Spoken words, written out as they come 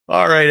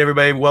All right,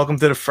 everybody. Welcome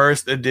to the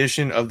first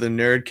edition of the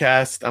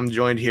NERDCAST. I'm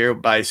joined here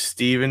by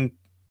Steven,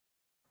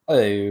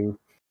 Hello.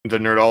 the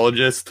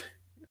nerdologist.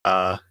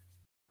 We're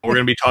going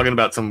to be talking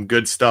about some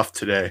good stuff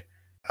today.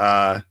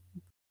 For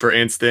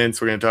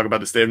instance, we're going to talk about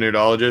the state of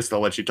nerdologist.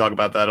 I'll let you talk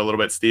about that a little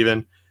bit,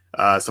 Steven.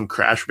 Some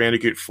Crash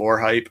Bandicoot 4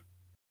 hype,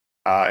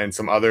 and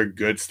some other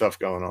good stuff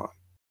going on.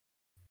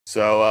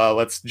 So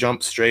let's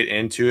jump straight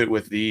into it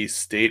with the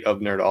state of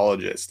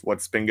nerdologist.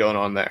 What's been going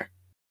on there?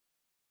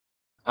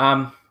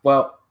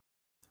 Well,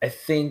 I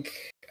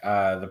think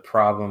the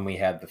problem we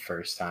had the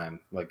first time,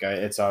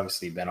 it's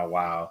obviously been a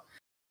while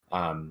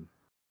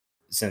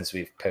since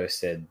we've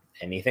posted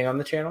anything on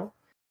the channel.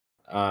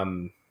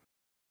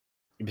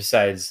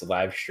 Besides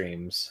live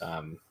streams,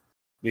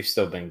 we've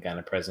still been kind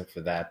of present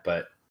for that.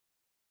 But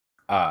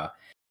I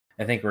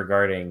think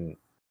regarding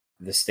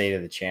the state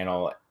of the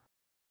channel,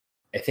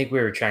 I think we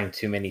were trying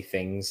too many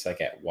things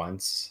at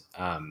once.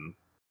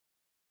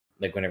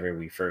 Whenever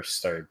we first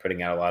started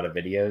putting out a lot of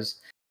videos,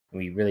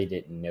 we really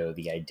didn't know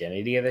the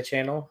identity of the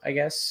channel, I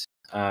guess.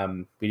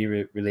 We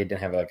really didn't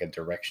have a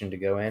direction to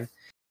go in.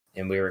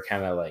 And we were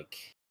kind of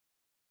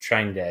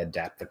trying to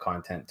adapt the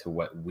content to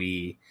what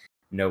we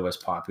know was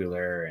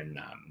popular. And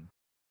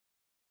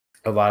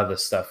a lot of the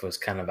stuff was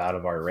kind of out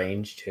of our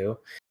range too.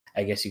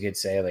 I guess you could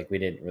say we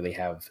didn't really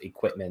have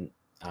equipment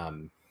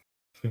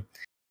to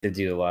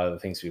do a lot of the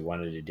things we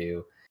wanted to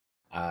do.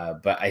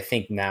 But I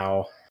think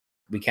now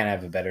we kind of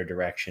have a better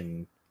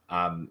direction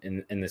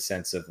in the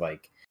sense of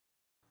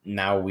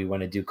now we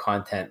want to do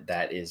content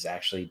that is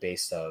actually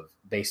based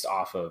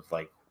off of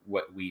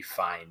what we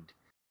find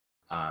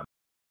kind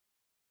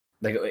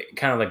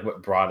of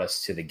what brought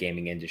us to the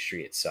gaming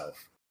industry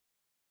itself.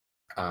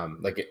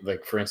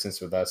 For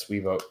instance, with us,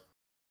 we've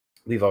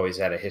always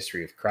had a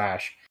history of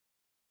Crash,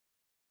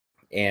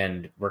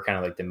 and we're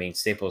kind of the main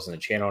staples in the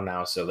channel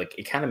now. So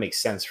it kind of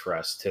makes sense for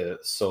us to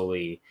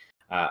solely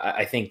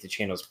I think the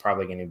channel is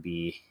probably going to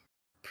be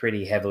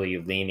pretty heavily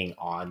leaning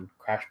on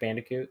Crash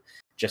Bandicoot,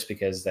 just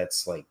because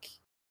that's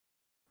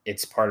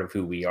it's part of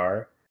who we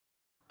are.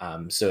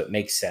 So it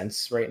makes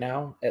sense right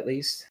now, at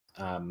least.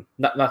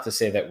 Not to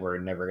say that we're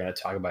never going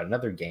to talk about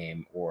another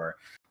game, or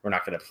we're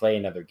not going to play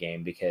another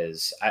game,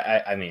 because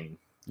I mean,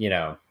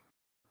 you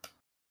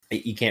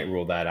can't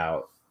rule that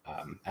out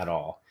at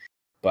all.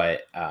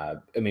 But I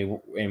mean,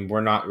 and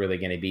we're not really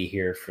going to be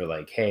here for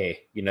hey,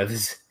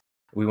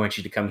 we want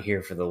you to come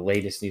here for the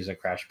latest news on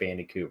Crash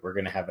Bandicoot. We're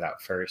going to have it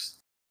out first.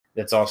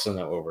 That's also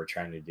not what we're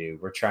trying to do.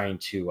 We're trying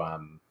to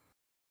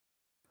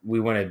we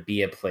want to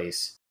be a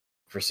place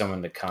for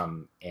someone to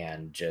come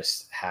and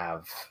just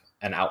have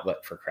an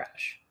outlet for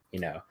Crash.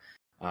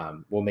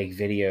 We'll make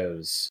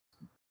videos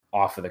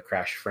off of the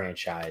Crash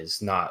franchise,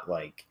 not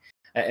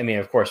I mean,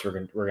 of course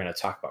we're gonna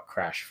talk about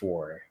Crash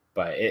 4,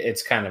 but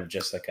it's kind of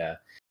just a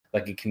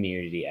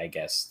community, I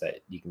guess,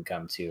 that you can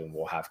come to, and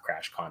we'll have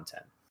Crash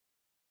content.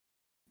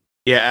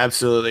 Yeah,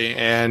 absolutely.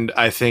 And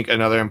I think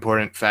another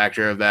important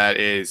factor of that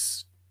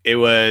is it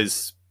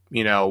was,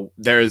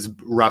 there's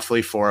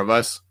roughly 4 of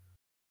us.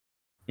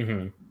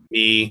 Mm-hmm.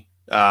 Me,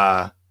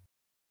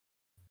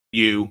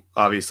 you,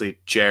 obviously,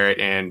 Jarrett,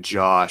 and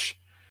Josh.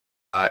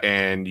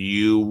 And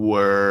you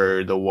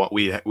were the one,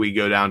 we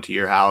go down to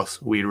your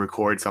house, we'd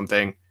record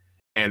something,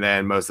 and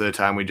then most of the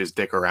time we just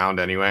dick around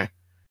anyway.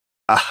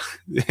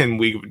 And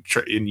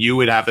and you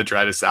would have to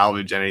try to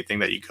salvage anything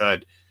that you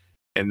could.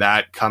 And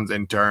that comes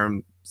in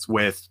terms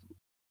with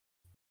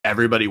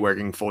everybody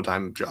working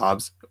full-time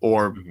jobs,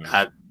 or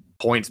at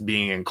points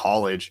being in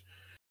college.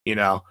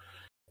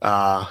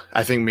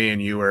 I think me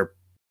and you were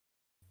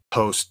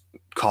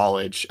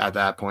post-college at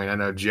that point. I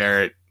know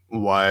Jarrett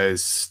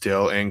was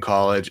still in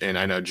college, and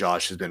I know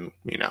Josh has been,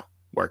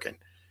 working.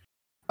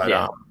 But,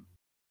 yeah.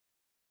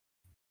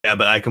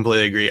 But I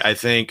completely agree.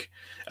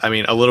 I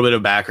mean, a little bit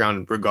of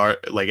background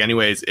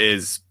anyways,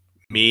 is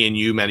me and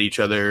you met each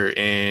other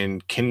in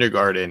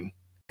kindergarten,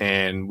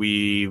 and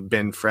we've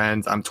been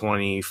friends. I'm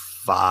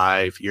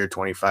 25, you're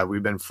 25.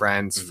 We've been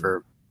friends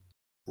for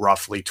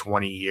roughly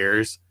 20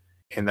 years,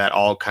 and that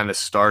all kind of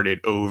started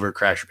over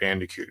Crash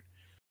Bandicoot.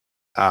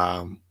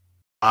 I'm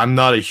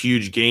not a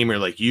huge gamer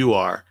like you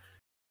are,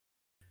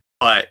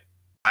 but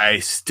I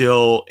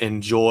still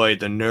enjoy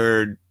the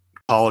nerd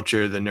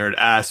culture, the nerd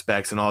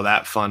aspects, and all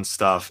that fun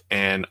stuff,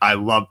 and I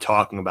love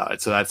talking about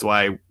it. So that's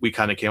why we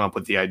kind of came up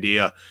with the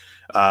idea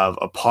of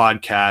a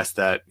podcast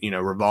that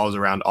revolves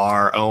around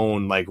our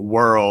own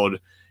world,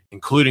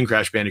 including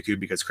Crash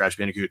Bandicoot, because Crash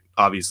Bandicoot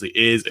obviously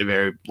is a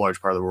very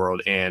large part of the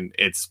world, and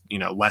it's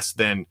less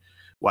than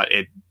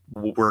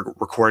we're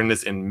recording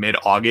this in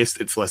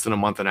mid-August. It's less than a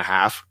month and a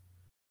half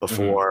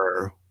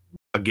before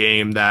a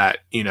game that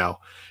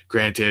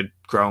granted,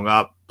 growing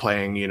up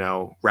playing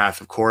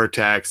Wrath of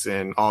Cortex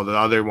and all the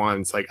other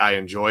ones, I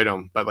enjoyed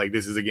them, but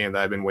this is a game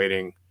that I've been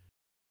waiting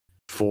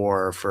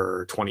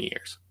for 20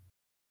 years.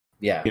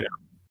 Yeah.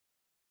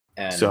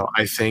 And so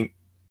I think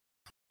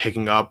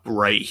picking up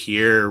right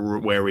here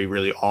where we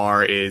really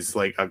are is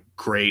a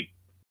great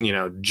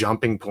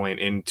jumping point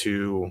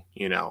into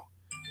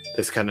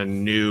this kind of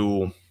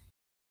new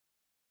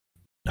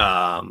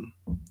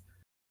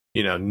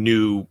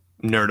new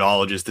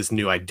nerdologist, this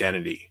new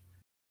identity.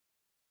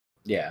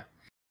 Yeah,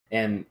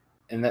 and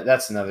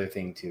that's another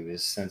thing too,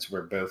 is since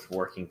we're both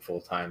working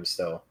full time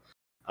still,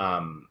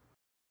 um,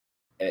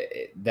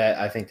 that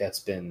I think that's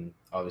been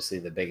obviously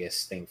the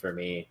biggest thing for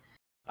me.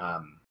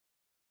 Um,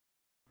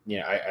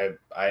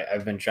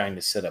 I've been trying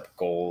to set up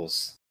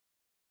goals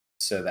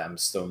so that I'm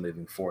still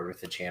moving forward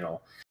with the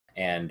channel,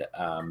 and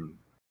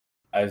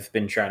I've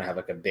been trying to have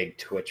like a big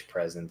Twitch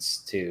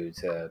presence too,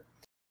 to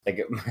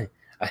like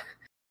I,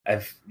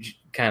 I've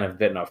kind of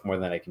bitten off more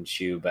than I can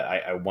chew, but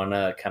I want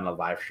to kind of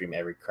live stream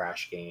every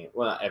Crash game.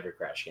 Well, not every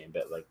Crash game,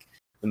 but like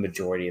the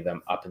majority of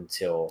them up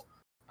until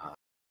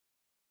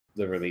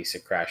the release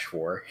of Crash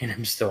 4, and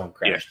I'm still on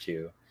Crash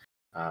 2.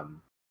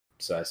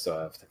 So I still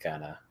have to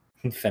kind of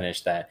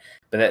finish that.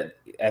 But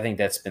I think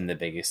that's been the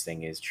biggest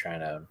thing, is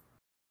trying to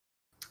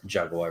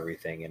juggle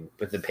everything, and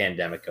with the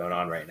pandemic going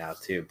on right now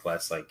too.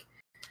 Plus, like,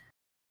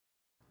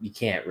 you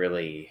can't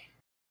really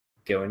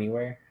go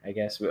anywhere, I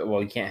guess. Well,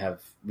 we can't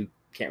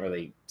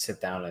really sit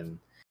down and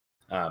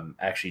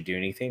actually do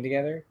anything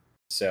together.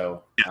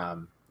 So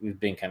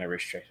we've been kind of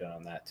restricted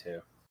on that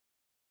too.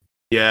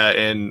 Yeah,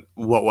 and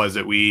what was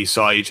it? We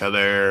saw each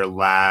other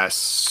last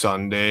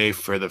Sunday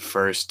for the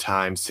first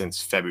time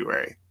since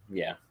February.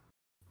 Yeah.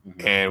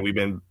 Mm-hmm. And we've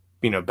been,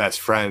 best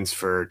friends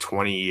for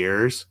 20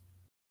 years.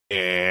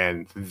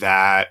 And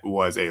that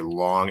was a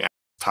long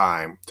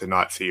time to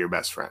not see your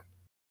best friend.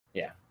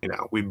 Yeah.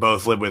 We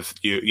both live with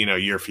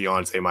your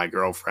fiance, my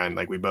girlfriend,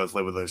 like we both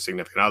live with our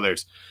significant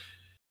others.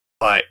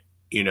 But,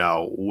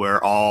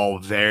 we're all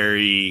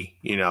very,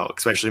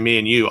 especially me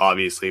and you,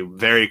 obviously,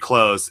 very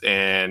close.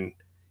 And,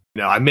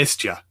 I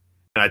missed you.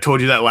 And I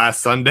told you that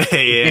last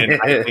Sunday. And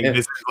I think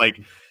this is like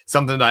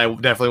something that I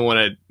definitely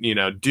want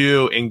to,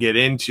 do and get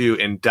into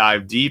and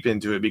dive deep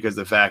into it, because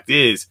the fact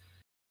is,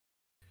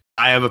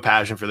 I have a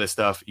passion for this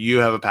stuff. You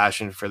have a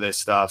passion for this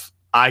stuff.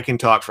 I can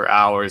talk for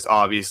hours,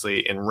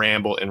 obviously, and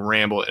ramble and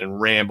ramble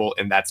and ramble.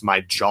 And that's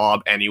my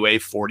job anyway,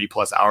 40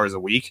 plus hours a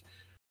week.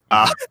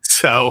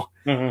 So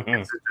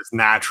it's just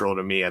natural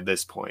to me at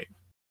this point.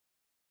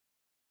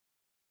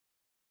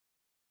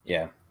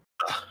 Yeah.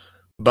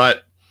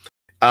 But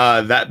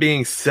that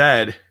being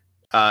said,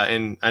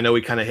 and I know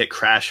we kind of hit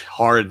Crash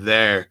hard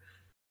there.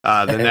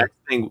 The next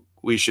thing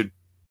we should,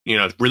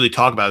 really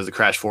talk about is the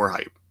Crash 4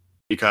 hype,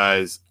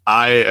 because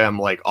I am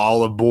like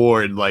all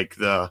aboard like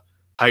the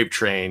hype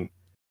train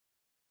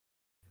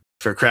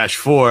for Crash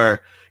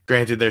 4.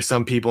 Granted, there's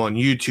some people on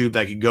YouTube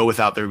that could go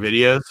without their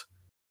videos,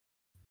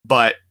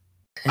 but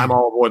I'm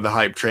all aboard the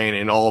hype train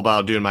and all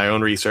about doing my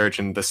own research.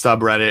 And the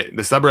subreddit.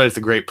 The subreddit is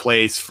a great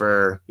place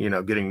for,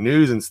 getting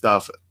news and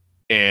stuff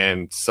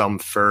and some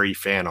furry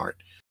fan art.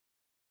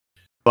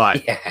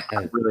 But yeah.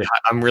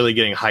 I'm really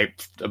getting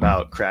hyped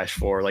about Crash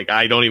 4. Like,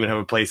 I don't even have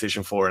a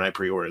PlayStation 4, and I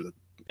pre-ordered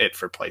it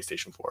for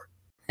PlayStation 4.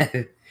 I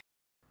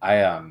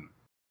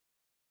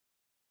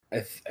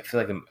feel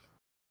like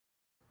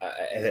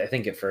I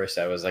think at first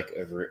I was like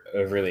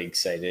overly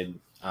excited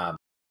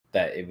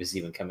that it was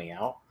even coming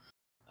out.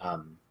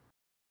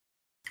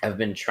 I've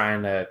been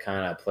trying to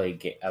kind of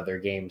play other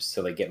games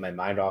to like get my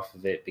mind off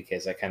of it,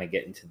 because I kind of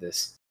get into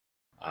this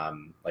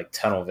like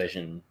tunnel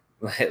vision.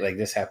 Like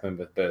this happened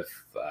with both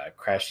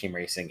Crash Team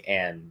Racing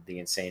and the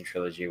Insane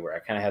Trilogy, where I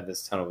kind of had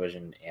this tunnel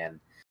vision, and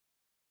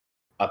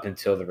up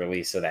until the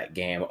release of that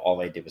game, all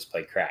I did was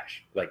play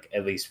Crash. Like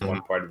at least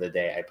one part of the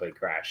day I played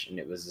Crash, and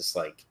it was just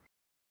like,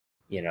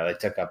 it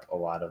took up a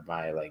lot of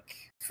my like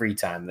free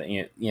time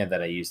that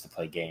that I used to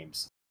play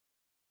games.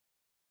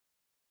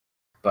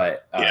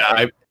 But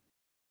yeah,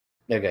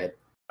 no, go ahead.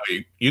 Oh,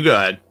 you go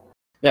ahead.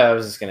 No, I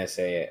was just gonna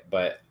say it,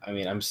 but I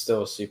mean, I'm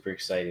still super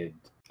excited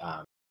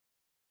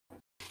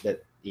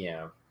that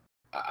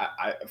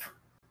I,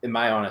 in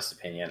my honest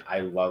opinion, I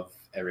love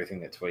everything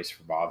that Toys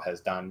for Bob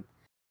has done.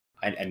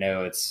 I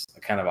know it's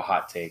kind of a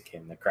hot take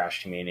in the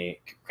Crash community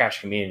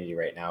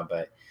right now,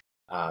 but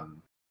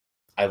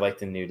I like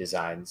the new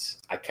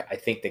designs. I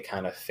think they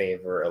kind of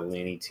favor a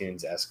Looney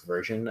Tunes-esque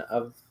version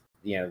of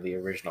the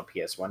original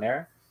PS1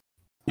 era.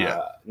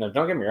 Yeah. No,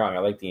 don't get me wrong. I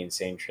like the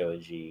Insane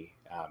Trilogy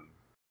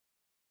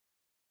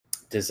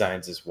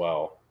designs as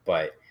well,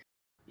 but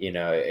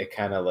it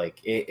kind of like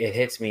it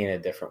hits me in a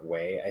different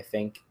way, I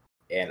think.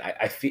 And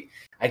I feel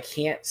I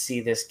can't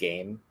see this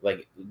game,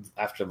 like,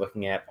 after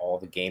looking at all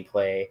the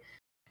gameplay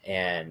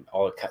and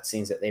all the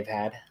cutscenes that they've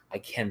had. I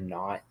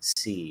cannot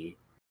see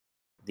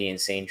the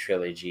Insane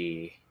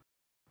Trilogy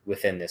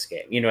within this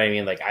game. You know what I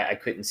mean? Like I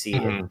couldn't see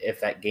if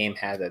that game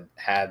had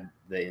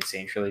the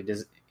Insane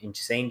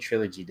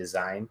Trilogy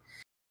design.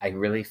 I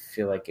really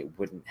feel like it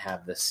wouldn't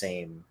have the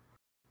same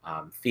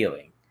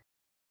feeling.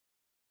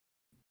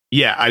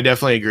 Yeah, I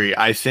definitely agree.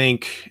 I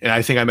think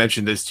I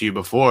mentioned this to you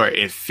before,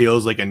 it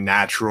feels like a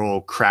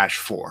natural Crash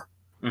 4.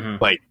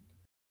 Like,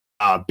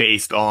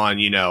 based on,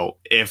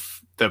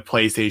 if the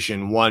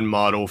PlayStation 1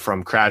 model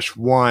from Crash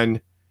 1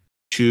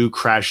 to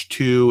Crash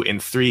 2 and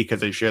 3,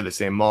 because they share the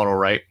same model,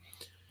 right?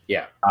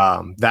 Yeah.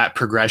 That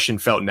progression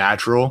felt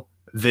natural.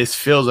 This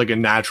feels like a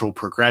natural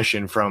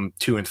progression from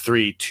 2 and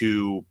 3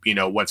 to,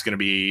 what's going to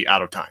be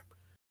out of time.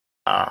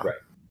 Right.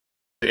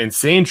 The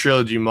Insane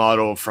Trilogy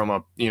model from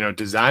a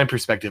design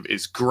perspective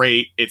is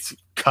great. It's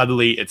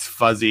cuddly, it's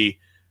fuzzy.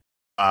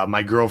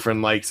 My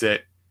girlfriend likes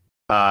it.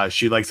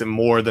 She likes it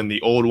more than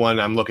the old one.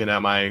 I'm looking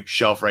at my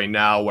shelf right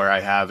now where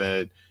I have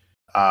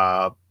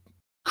a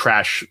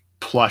Crash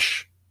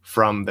plush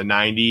from the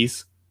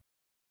 90s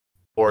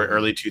or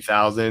early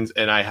 2000s,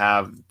 and I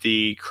have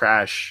the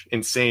Crash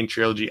Insane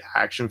Trilogy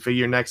action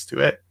figure next to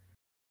it.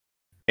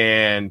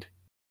 And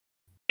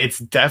it's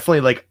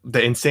definitely like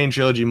the Insane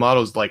Trilogy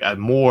model is like a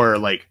more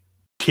like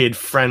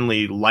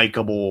kid-friendly,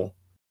 likable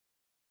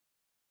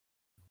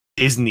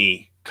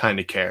Disney kind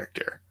of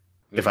character,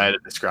 if I had to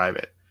describe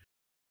it.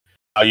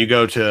 You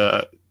go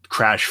to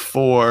Crash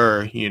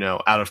 4,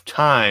 Out of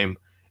Time,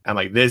 and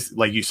like this,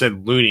 like you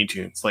said, Looney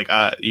Tunes, like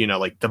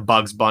like the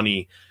Bugs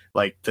Bunny,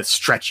 like the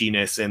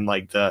stretchiness and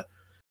like the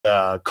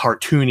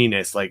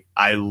cartooniness. Like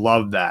I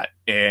love that,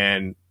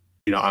 and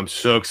I'm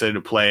so excited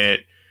to play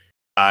it.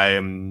 I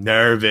am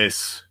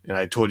nervous, and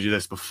I told you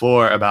this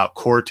before about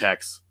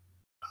Cortex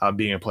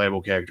being a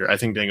playable character. I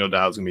think Dingo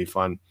Dial is gonna be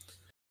fun,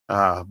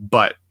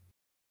 but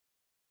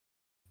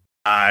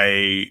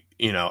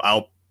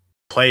I'll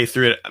play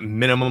through it a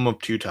minimum of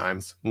 2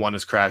 times. One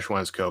is Crash,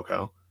 one is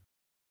Coco.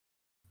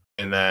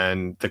 And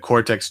then the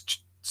Cortex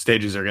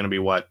stages are going to be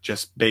what?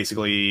 Just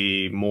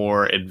basically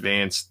more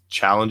advanced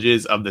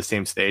challenges of the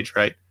same stage,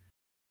 right?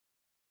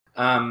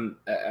 I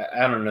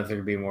don't know if there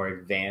could be more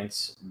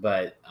advanced,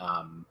 but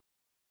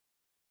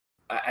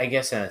I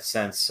guess in a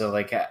sense, so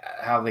like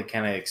how they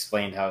kind of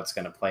explained how it's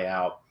going to play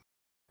out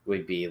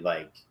would be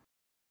like,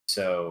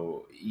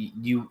 so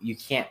you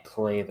can't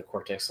play the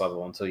Cortex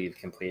level until you've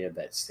completed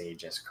that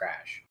stage as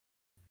Crash.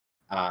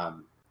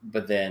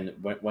 But then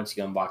once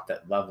you unlock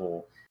that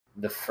level,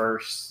 the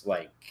first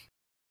like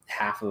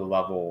half of the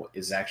level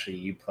is actually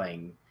you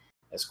playing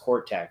as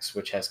Cortex,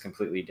 which has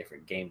completely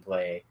different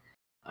gameplay.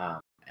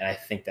 And I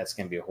think that's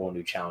going to be a whole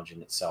new challenge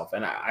in itself.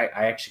 And I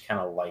actually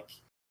kind of like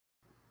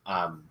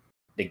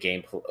the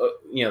gameplay,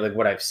 like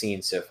what I've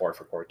seen so far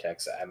for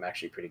Cortex. I'm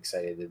actually pretty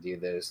excited to do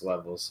those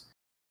levels.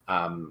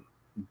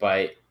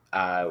 But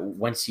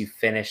once you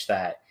finish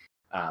that,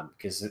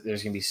 because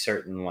there's going to be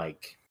certain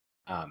like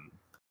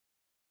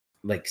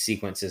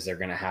sequences that are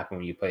going to happen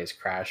when you play as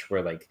Crash,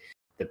 where like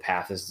the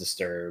path is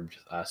disturbed,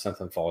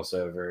 something falls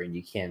over, and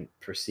you can't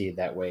proceed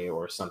that way,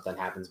 or something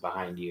happens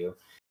behind you.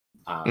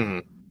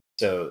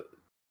 So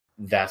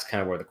that's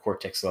kind of where the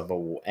Cortex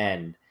level will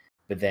end.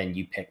 But then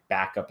you pick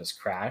back up as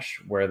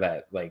Crash, where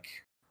that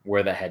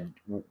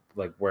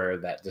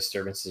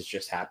disturbance has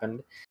just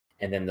happened,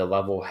 and then the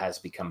level has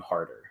become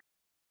harder.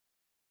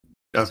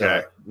 Okay.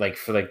 So, like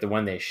for like the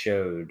one they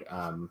showed,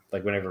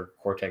 like whenever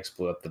Cortex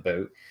blew up the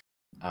boat,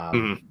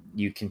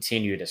 you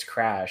continued as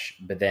Crash,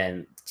 but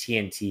then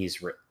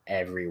TNTs were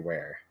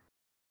everywhere,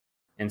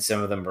 and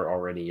some of them were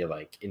already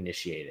like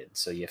initiated.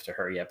 So you have to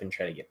hurry up and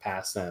try to get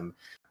past them,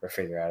 or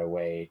figure out a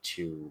way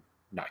to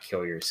not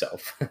kill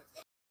yourself.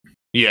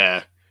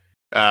 Yeah.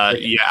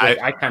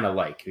 I kind of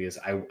like, because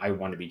I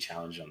want to be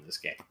challenged on this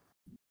game.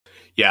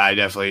 Yeah, I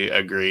definitely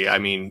agree. I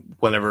mean,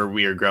 whenever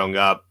we were growing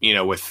up,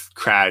 with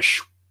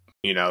Crash,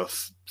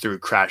 through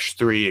Crash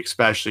 3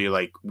 especially,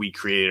 like we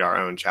created our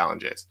own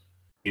challenges.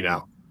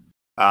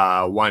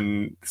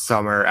 One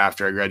summer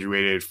after I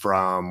graduated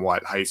from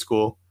high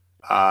school,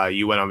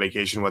 you went on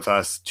vacation with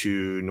us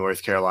to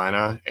North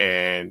Carolina,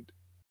 and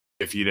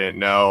if you didn't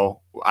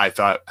know, I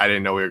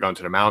didn't know we were going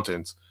to the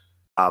mountains,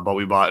 but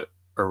we brought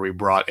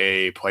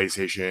a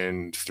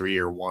PlayStation 3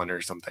 or 1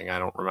 or something. I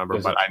don't remember,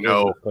 but I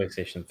know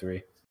PlayStation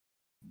 3.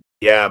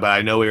 Yeah, but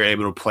I know we were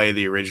able to play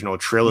the original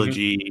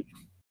trilogy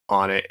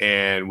on it,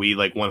 and we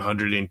like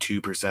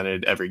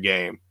 102%ed every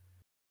game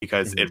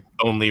because it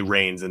only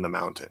rains in the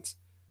mountains.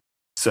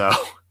 So,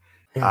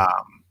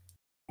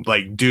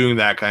 like doing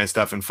that kind of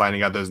stuff and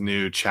finding out those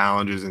new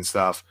challenges and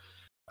stuff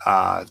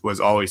was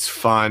always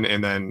fun.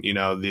 And then,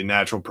 the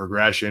natural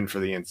progression for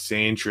the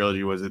Insane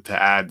Trilogy was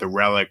to add the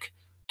relic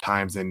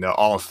times into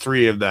all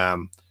 3 of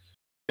them.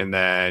 And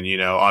then,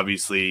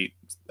 obviously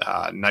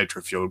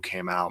Nitro Fuel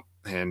came out,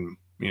 and,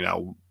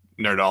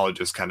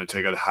 Nerdologists kind of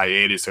took a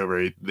hiatus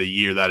over the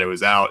year that it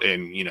was out,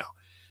 and,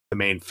 the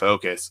main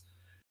focus.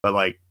 But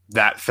like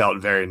that felt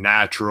very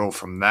natural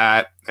from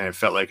that. And it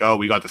felt like, oh,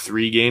 we got the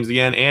 3 games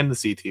again and the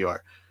CTR.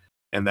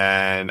 And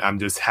then I'm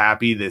just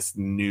happy this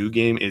new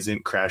game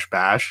isn't Crash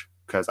Bash,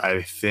 because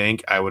I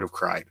think I would have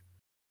cried.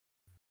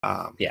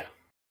 Yeah.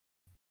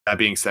 That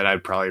being said,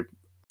 I'd probably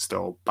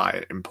still buy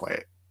it and play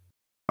it.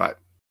 But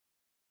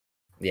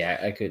yeah,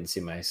 I couldn't see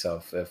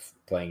myself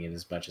playing it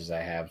as much as I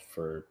have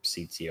for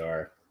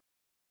CTR.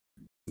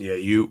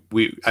 Yeah,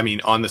 I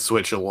mean, on the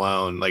Switch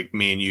alone, like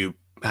me and you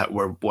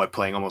were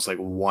playing almost like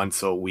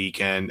once a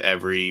weekend,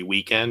 every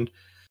weekend.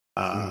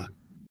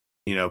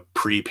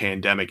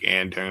 Pre-pandemic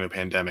and during the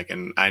pandemic.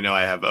 And I know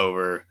I have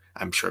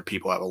I'm sure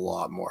people have a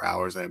lot more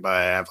hours in it, but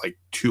I have like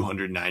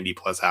 290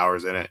 plus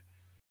hours in it.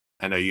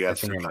 I know you have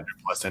 300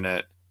 plus in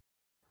it.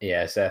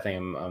 Yeah, so I think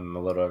I'm a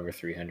little over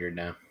 300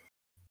 now.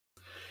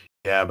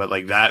 Yeah, but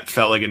like that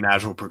felt like a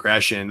natural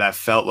progression. That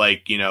felt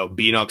like,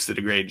 Beanox did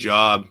a great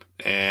job,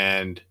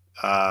 and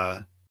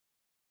uh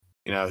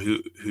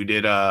who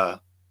did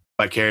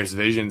Vicarious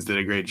Visions did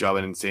a great job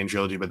in Insane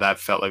Trilogy, but that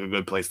felt like a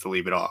good place to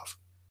leave it off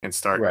and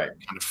start Right.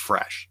 kind of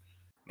fresh.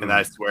 And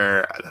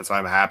Mm. that's why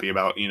I'm happy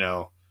about,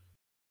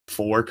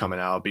 4 coming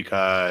out,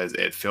 because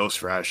it feels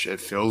fresh. It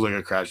feels like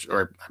a Crash,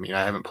 or I mean,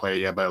 I haven't played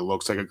it yet, but it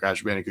looks like a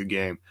Crash Bandicoot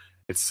game.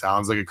 It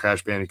sounds like a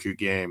Crash Bandicoot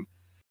game.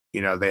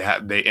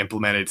 They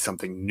implemented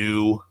something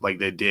new, like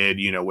they did,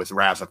 with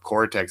Wrath of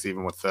Cortex,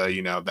 even with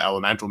the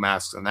elemental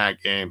masks in that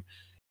game.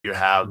 You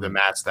have the Mm.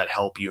 masks that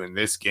help you in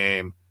this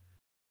game.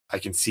 I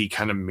can see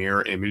kind of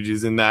mirror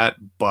images in that,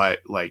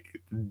 but like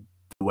the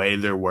way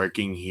they're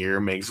working here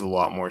makes a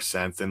lot more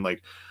sense. And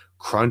like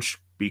Crunch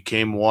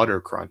became Water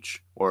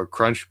Crunch, or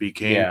Crunch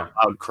became Yeah.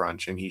 Cloud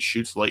Crunch, and he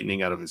shoots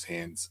lightning out of his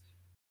hands.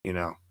 You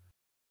know,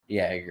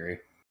 Yeah, I agree.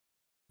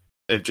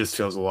 it just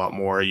feels a lot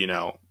more,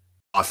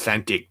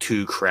 authentic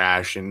to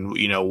Crash, and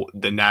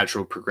the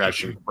natural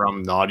progression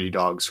from Naughty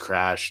Dog's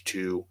Crash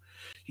to,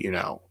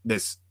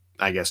 this,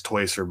 I guess,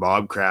 Toys for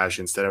Bob Crash,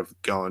 instead of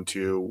going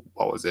to,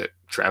 what was it,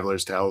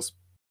 Traveler's Tales,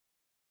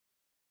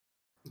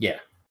 Yeah.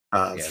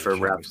 Yeah, the for Wrath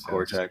Traveler's of Tales.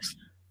 Cortex,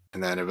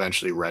 and then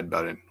eventually Red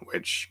Button,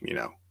 which,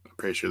 I'm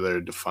pretty sure they're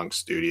a defunct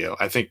studio.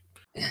 I think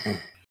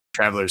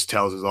Traveler's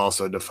Tales is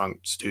also a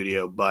defunct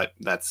studio, but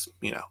that's,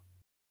 Yeah.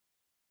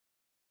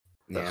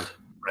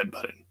 Red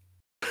Button.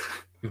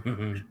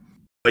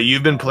 But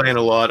you've been Um, playing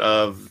a lot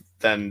of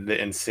then the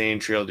Insane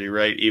Trilogy,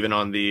 right? Even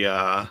on the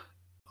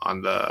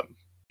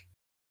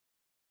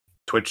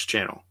Twitch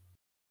channel.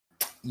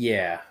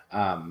 yeah.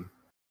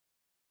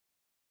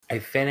 I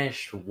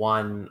finished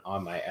one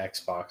on my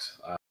Xbox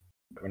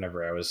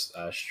whenever I was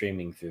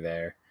streaming through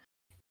there.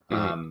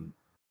 Mhm.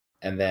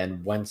 And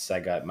then once I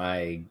got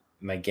my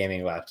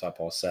gaming laptop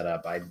all set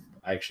up, I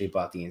actually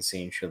bought the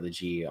Insane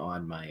Trilogy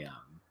on my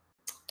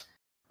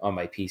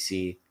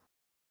PC.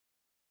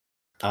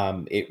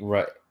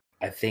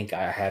 I think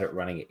I had it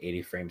running at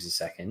 80 frames a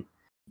second.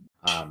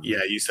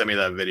 Yeah, you sent me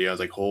that video. I was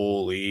like,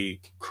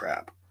 holy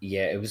crap.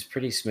 Yeah, it was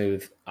pretty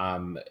smooth.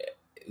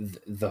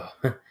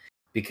 The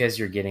because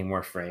you're getting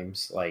more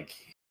frames, like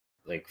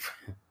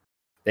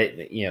that,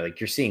 like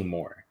you're seeing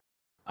more.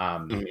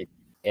 Mhm.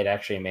 It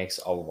actually makes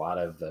a lot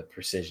of the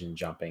precision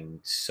jumping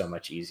so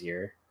much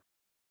easier,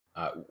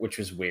 which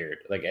was weird.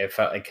 Like I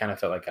kind of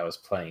felt like I was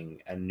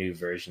playing a new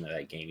version of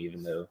that game,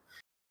 even though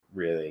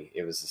really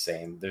it was the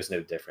same. There's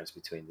no difference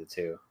between the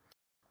two.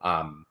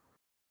 Um,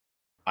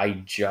 I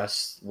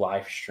just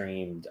live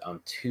streamed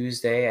on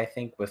Tuesday, I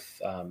think,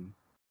 with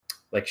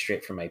like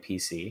straight from my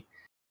PC.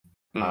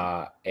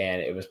 Mhm.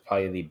 And it was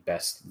probably the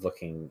best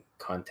looking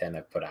content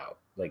I've put out.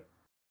 Like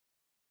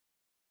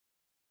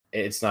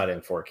it's not in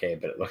 4K,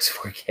 but it looks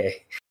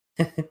 4K.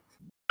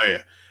 Oh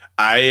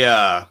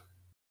yeah.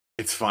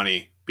 It's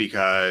funny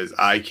because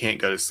I can't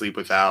go to sleep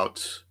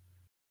without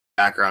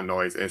background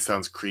noise, and it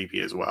sounds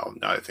creepy as well,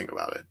 now that I think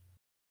about it.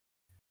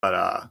 But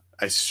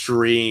I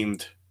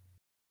streamed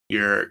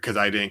because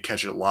I didn't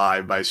catch it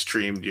live, but I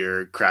streamed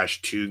your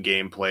Crash 2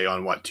 gameplay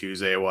on what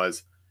Tuesday it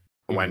was,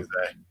 Mhm.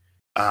 Wednesday,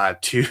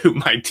 to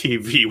my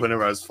TV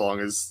whenever I was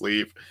falling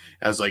asleep.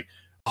 I was like,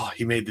 oh,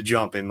 he made the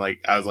jump, and like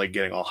I was like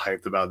getting all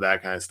hyped about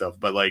that kind of stuff.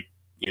 But like,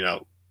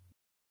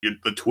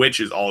 the Twitch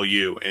is all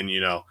you, and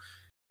you're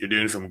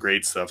doing some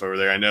great stuff over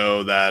there. I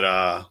know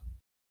that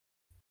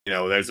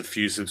there's a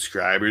few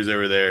subscribers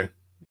over there,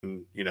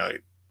 and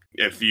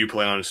if you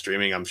plan on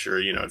streaming, I'm sure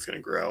it's going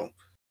to grow.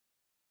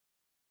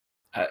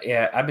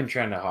 Yeah, I've been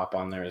trying to hop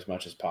on there as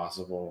much as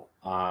possible.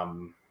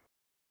 And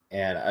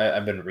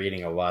I've been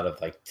reading a lot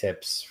of like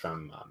tips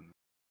from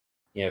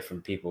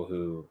from people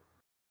who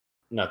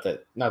not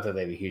that they have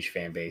a huge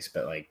fan base,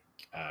 but like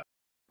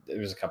there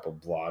was a couple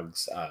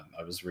blogs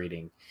I was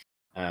reading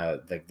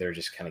like they're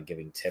just kind of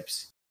giving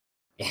tips,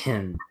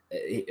 and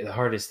the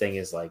hardest thing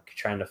is like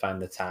trying to find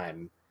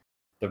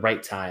the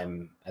right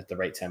time at the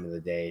right time of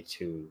the day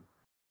to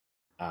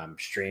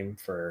stream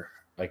for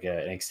like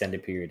an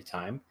extended period of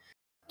time.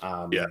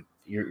 Yeah.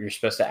 You're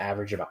supposed to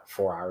average about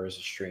 4 hours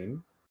a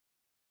stream.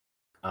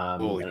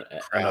 Holy And a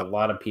crap.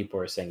 lot of people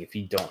are saying if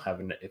you don't have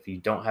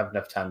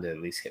enough time to at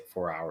least hit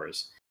 4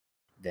 hours,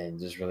 then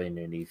there's really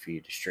no need for you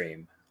to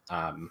stream.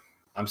 I'm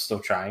still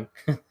trying,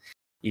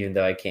 even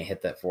though I can't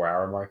hit that 4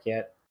 hour mark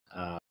yet.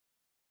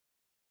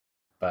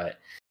 But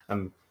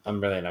I'm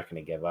really not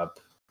going to give up.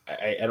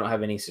 I don't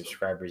have any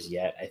subscribers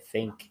yet. I I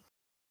think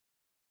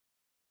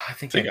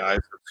think I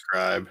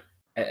subscribe.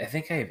 I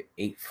think I have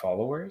 8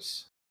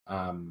 followers.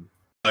 Um,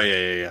 Oh yeah,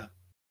 yeah, yeah.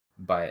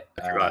 but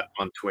I forgot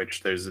on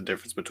Twitch there's a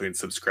difference between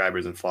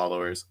subscribers and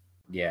followers.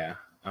 yeah.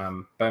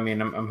 But I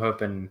mean, I'm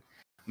hoping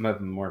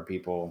more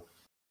people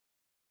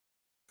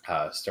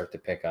start to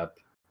pick up.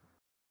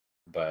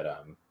 But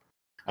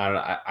I don't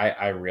know.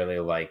 I really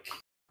like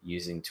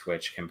using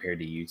Twitch compared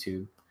to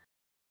YouTube.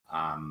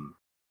 Um,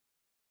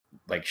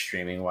 like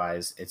streaming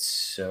wise, it's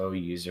so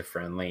user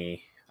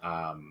friendly.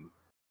 I,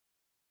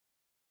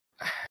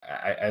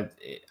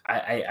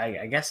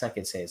 I guess I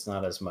could say it's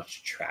not as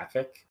much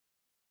traffic.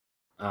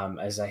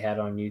 as I had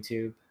on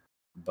YouTube,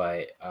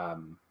 but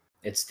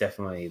it's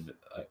definitely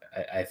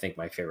I think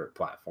my favorite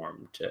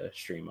platform to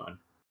stream on.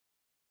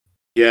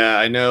 Yeah,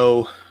 I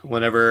know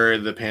whenever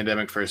the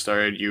pandemic first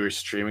started, you were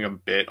streaming a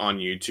bit on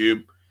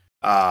YouTube.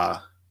 Uh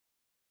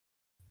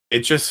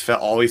it just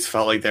always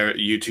felt like there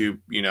YouTube,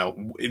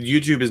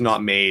 YouTube is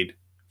not made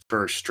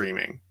for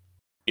streaming,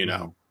 you Hmm.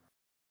 know.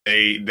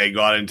 They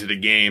got into the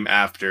game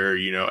after,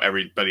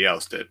 everybody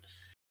else did.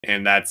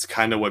 And that's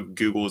kind of what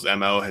Google's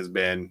MO has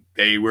been.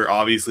 They were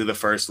obviously the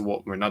first,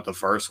 well, not the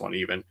first one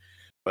even,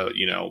 but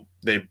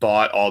they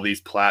bought all these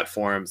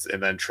platforms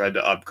and then tried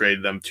to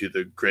upgrade them to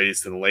the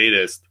greatest and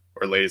latest,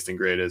 or latest and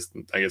greatest,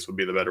 I guess would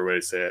be the better way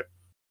to say it.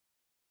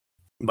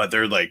 But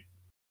they're like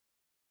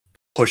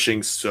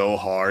pushing so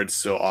hard,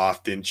 so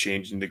often,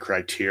 changing the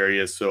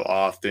criteria so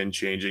often,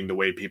 changing the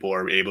way people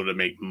are able to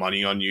make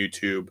money on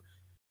YouTube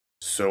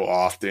so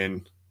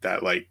often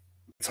that like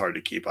it's hard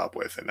to keep up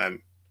with. And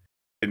then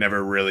they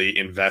never really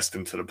invest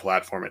into the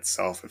platform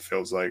itself, it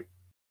feels like.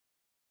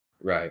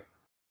 Right.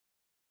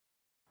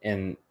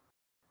 And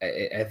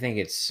I think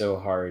it's so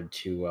hard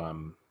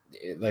to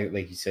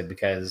like you said,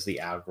 because the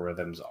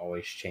algorithm's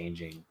always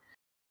changing.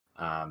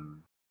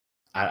 um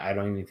I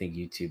don't even think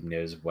YouTube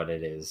knows what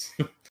it is.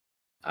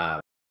 um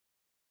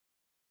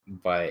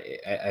but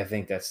I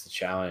think that's the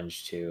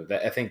challenge too.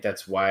 I think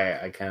that's why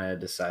I kind of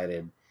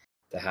decided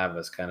to have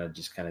us kind of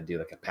do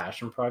like a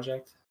passion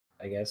project,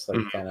 I guess, like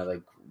Mhm. kind of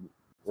like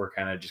we're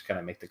kind of just kind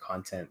of make the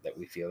content that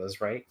we feel is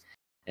right,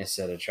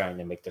 instead of trying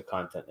to make the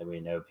content that we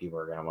know people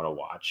are going to want to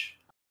watch.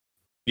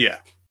 Yeah.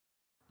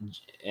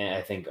 And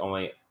I think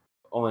only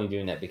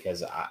doing that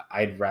because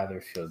I'd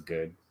rather feel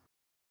good,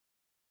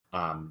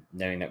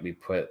 knowing that we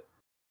put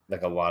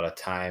like a lot of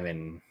time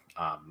and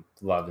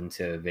love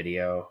into a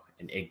video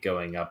and it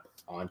going up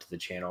onto the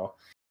channel.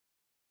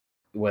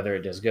 Whether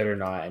it does good or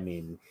not, I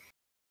mean,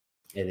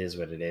 it is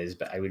what it is.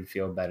 But I would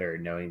feel better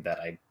knowing that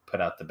I put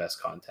out the best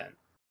content.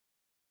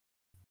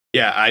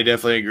 Yeah, I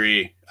definitely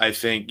agree. I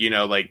think,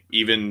 like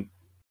even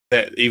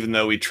that, even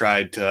though we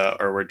tried to,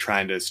 or we're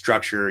trying to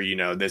structure,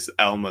 this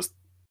almost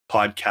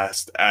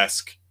podcast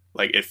esque,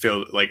 like it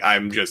feels like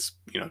I'm just,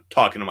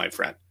 talking to my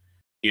friend,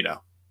 you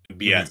know, Hmm.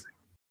 BS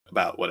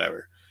about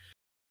whatever.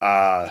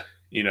 Uh,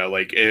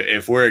 like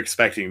if we're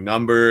expecting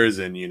numbers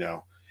and,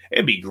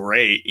 it'd be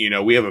great. You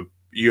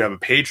have a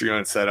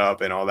Patreon set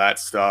up and all that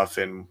stuff,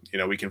 and,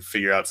 we can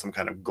figure out some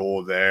kind of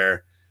goal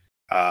there.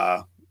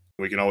 Uh,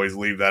 we can always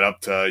leave that up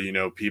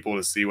to, people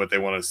to see what they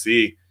want to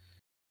see.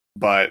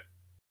 But,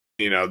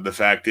 the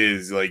fact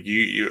is, like,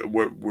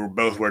 we're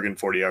both working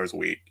 40 hours a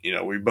week.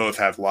 We both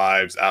have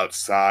lives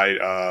outside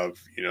of,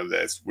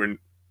 this.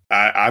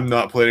 I'm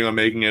not planning on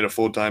making it a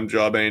full-time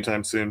job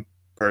anytime soon,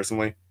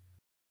 personally.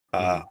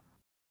 Hmm.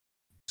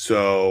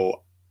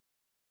 So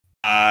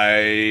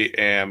I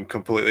am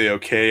completely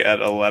okay at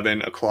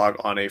 11 o'clock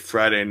on a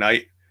Friday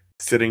night,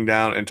 sitting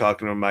down and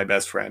talking to my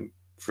best friend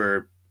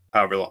for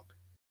however long.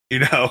 You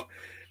know,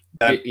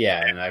 that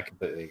Yeah, and I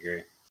completely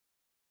agree.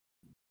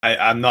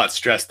 I'm not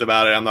stressed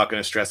about it. I'm not going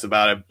to stress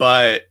about it.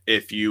 But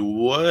if you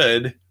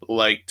would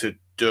like to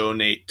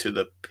donate to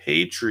the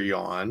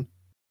Patreon,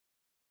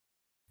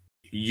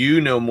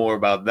 you know more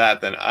about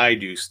that than I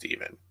do,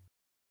 Steven.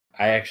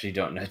 I actually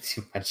don't know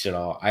too much at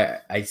all.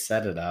 I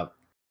set it up,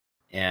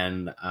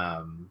 and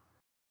I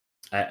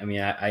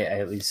mean I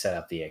at least set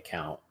up the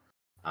account.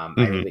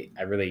 Mm-hmm.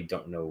 I really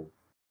don't know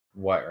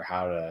what or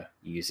how to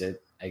use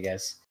it, I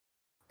guess.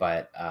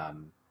 But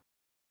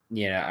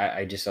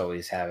I just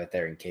always have it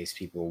there in case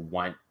people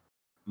want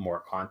more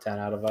content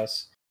out of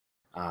us.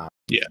 Um,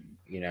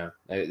 Yeah.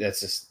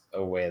 that's just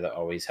a way that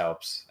always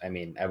helps. I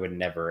mean, I would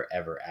never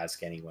ever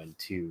ask anyone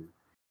to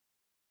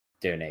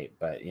donate,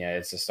 but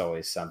it's just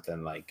always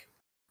something like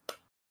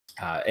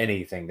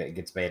anything that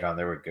gets made on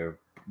there would go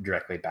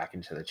directly back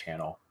into the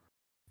channel.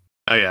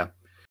 Oh, yeah.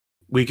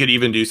 We could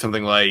even do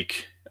something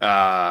like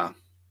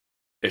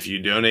if you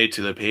donate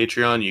to the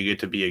Patreon, you get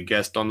to be a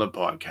guest on the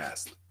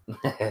podcast,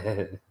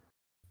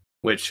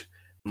 which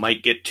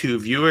might get 2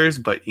 viewers,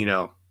 but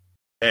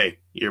hey,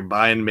 you're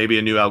buying maybe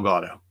a new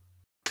Elgato.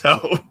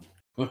 So,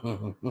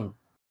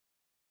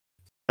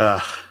 uh,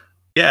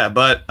 yeah,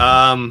 but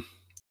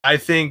I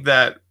think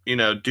that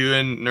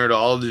doing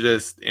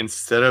Nerdologist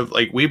instead of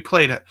like we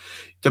played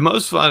the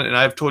most fun, and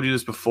I've told you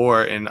this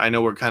before, and I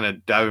know we're kind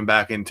of diving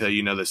back into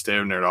the state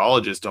of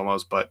Nerdologist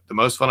almost, but the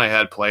most fun I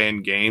had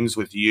playing games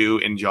with you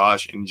and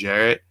Josh and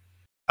Jarrett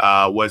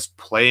was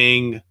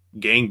playing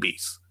Gang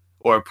Beasts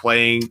or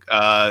playing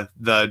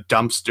the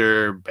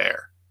Dumpster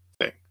Bear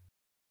thing.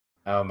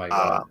 Oh my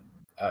god,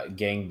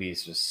 Gang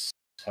Beast was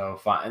so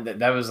fun.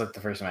 And that was like the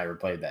first time I ever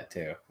played that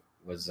too.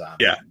 Was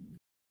Yeah.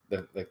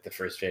 the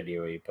first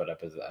video you put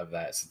up of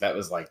that. So that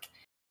was like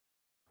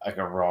a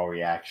raw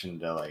reaction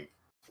to like,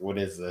 what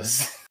is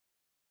this?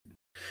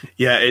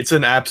 Yeah, it's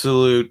an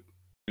absolute,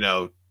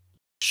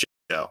 shit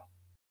show,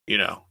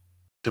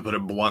 to put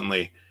it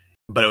bluntly.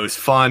 But it was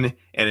fun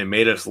and it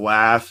made us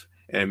laugh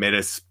and it made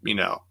us,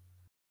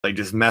 like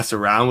just mess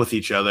around with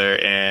each other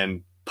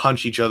and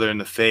punch each other in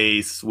the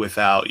face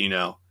without,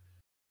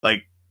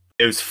 like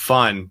it was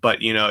fun. But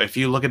if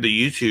you look at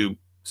the YouTube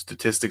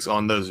statistics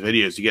on those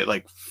videos, you get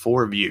like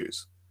 4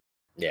 views.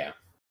 Yeah.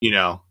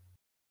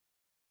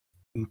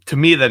 To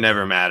me, that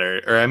never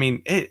mattered. Or I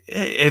mean,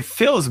 it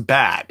feels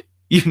bad.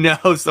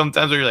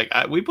 Sometimes you're like,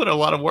 we put a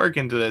lot of work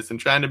into this and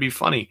trying to be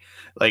funny.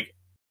 Like,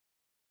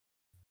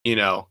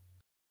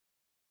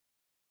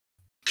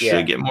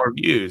 should get more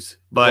views.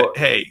 But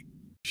hey,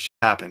 shit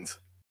happens.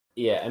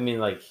 Yeah, I mean,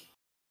 like,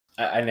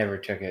 I never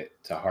took it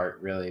to heart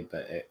really,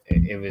 but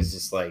it was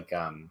just like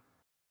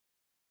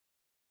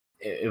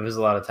it was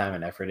a lot of time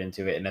and effort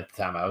into it, and at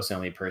the time I was the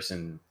only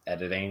person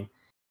editing,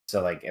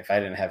 so like if I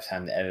didn't have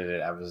time to edit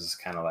it, I was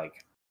kind of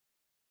like,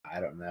 I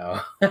don't know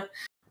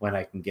when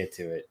I can get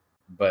to it.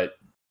 But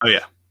oh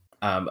yeah,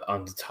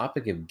 on the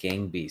topic of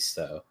Gang Beasts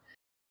though,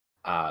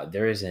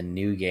 there is a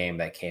new game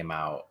that came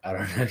out. I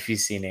don't know if you've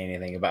seen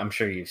anything about. I'm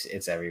sure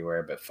it's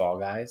everywhere, but Fall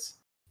Guys.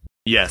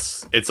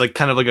 Yes, it's like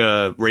kind of like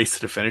a race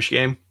to the finish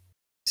game.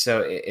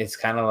 So it's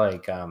kind of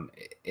like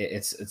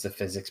it's a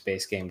physics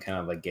based game, kind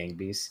of like Gang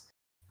Beasts,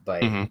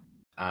 but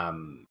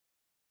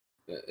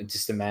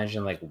just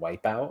imagine like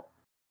Wipeout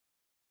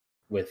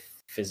with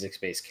physics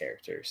based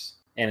characters,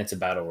 and it's a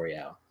battle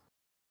royale.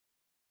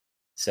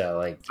 So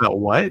like,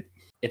 what?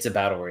 It's a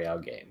battle royale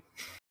game.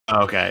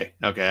 Okay.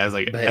 I was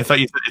like, I thought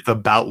you said it's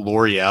about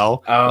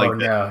L'Oreal. Oh like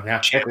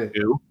no.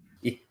 Shampoo.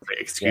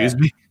 Excuse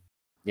me.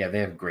 Yeah, they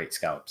have great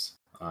scalps.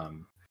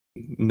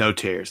 No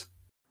tears.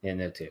 Yeah,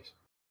 no tears.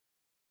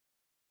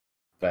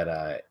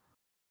 But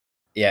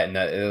yeah,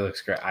 no, it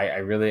looks great.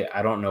 I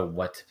don't know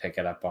what to pick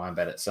it up on,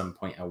 but at some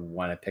point I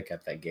want to pick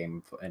up that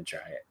game and try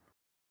it.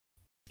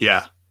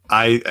 Yeah,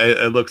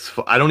 it looks.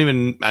 I don't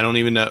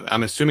even know.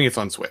 I'm assuming it's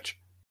on Switch.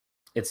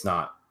 It's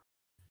not.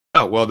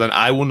 Oh well, then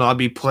I will not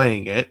be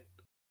playing it.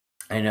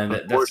 I know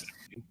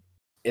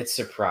it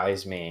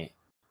surprised me,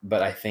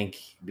 but I think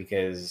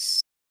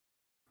because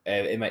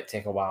it might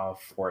take a while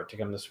for it to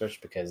come to Switch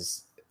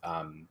because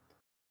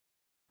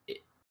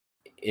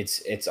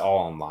it's all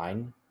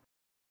online.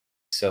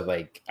 So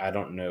like I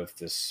don't know if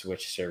the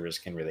Switch servers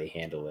can really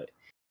handle it.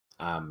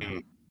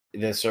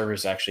 The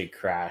servers actually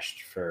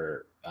crashed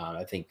for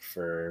I think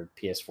for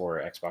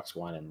PS4, Xbox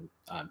One, and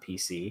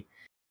PC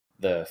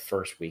the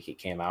first week it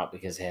came out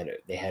because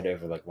they had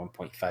over like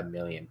 1.5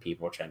 million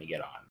people trying to get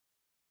on.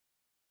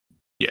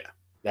 Yeah,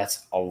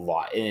 that's a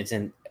lot,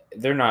 and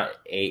they're not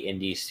a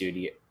indie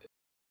studio.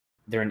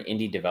 They're an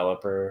indie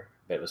developer,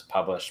 but it was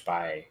published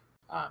by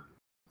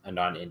a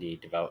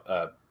non-indie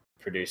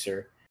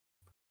producer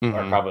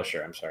or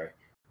publisher. I'm sorry,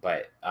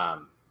 but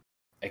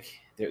like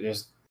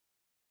there's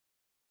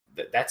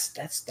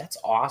that's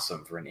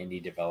awesome for an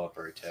indie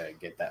developer to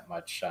get that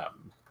much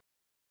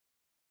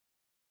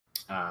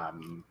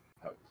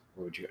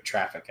where would you go?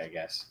 Traffic, I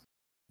guess.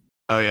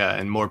 Oh yeah,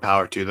 and more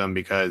power to them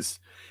because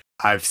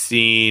I've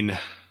seen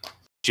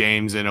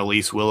James and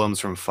Elise Willems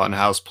from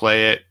Funhouse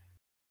play it.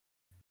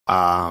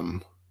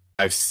 I've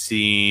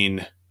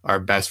seen our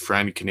best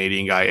friend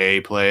Canadian Guy A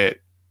play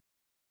it,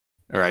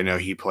 or I know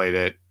he played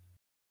it.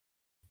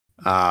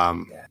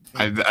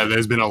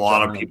 There's been a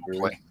lot of people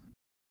play.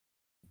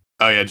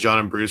 Oh yeah, John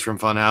and Bruce from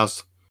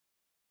Funhouse.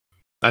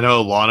 I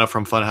know Alana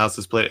from Funhouse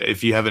has played.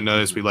 If you haven't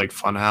noticed, we like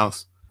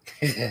Funhouse.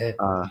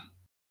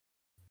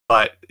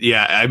 But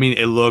yeah, I mean,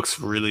 it looks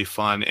really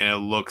fun, and it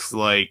looks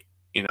like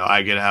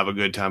I get to have a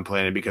good time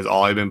playing it because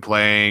all I've been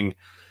playing,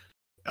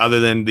 other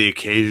than the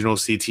occasional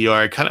CTR,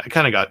 I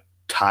kind of got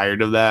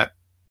tired of that,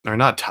 or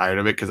not tired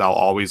of it because I'll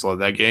always love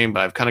that game, but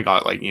I've kind of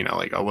got like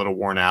a little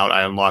worn out.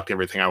 I unlocked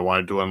everything I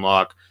wanted to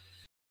unlock.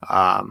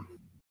 But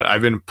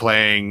I've been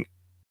playing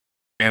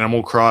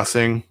Animal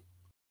Crossing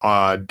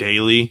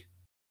daily.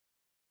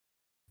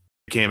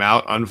 It came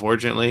out,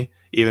 unfortunately,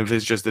 even if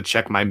it's just to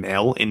check my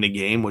mail in the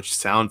game, which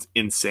sounds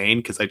insane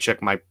because I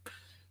check my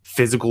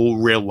physical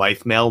real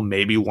life mail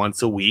maybe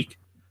once a week.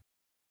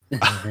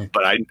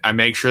 But I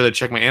make sure to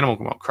check my Animal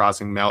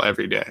Crossing mail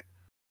every day.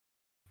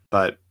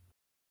 But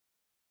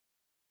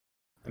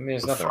I mean,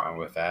 there's nothing wrong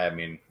with that. I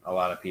mean,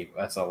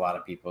 that's a lot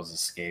of people's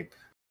escape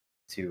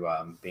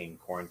to being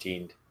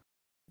quarantined.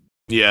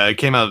 Yeah, it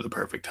came out at the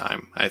perfect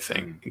time, I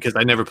think, because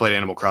I never played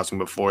Animal Crossing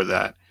before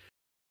that.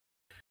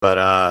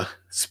 But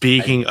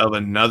speaking of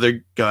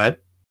another, go ahead.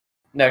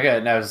 No,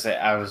 good. No,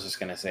 I was just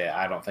gonna say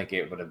I don't think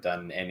it would have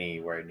done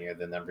anywhere near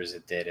the numbers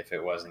it did if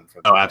it wasn't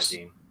for the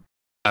quarantine.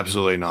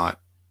 Absolutely not.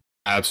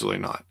 Absolutely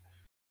not.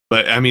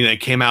 But I mean, it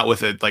came out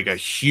with a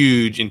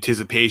huge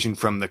anticipation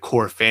from the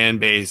core fan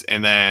base,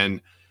 and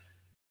then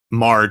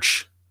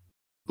March,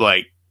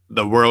 like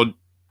the world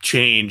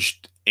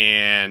changed,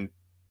 and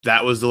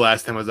that was the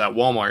last time I was at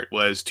Walmart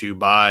was to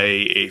buy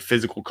a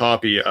physical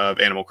copy of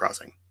Animal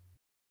Crossing.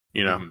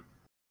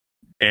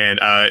 And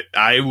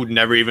I would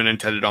never even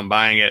intended on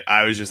buying it.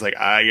 I was just like,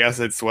 I guess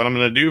it's what I'm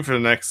going to do for the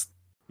next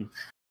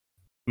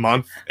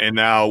month. And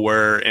now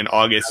we're in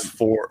August,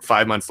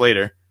 5 months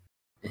later.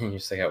 And you're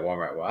just like at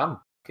Walmart. Well, I'm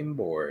fucking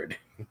bored.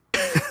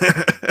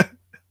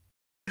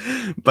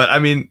 But I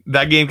mean,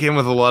 that game came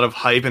with a lot of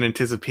hype and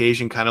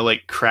anticipation, kind of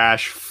like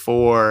Crash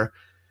 4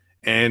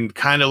 And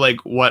kind of like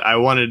what I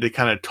wanted to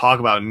kind of talk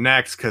about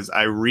next, because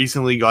I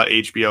recently got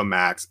HBO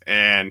Max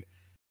and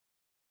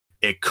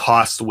it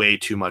costs way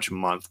too much a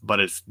month, but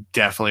it's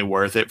definitely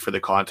worth it for the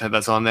content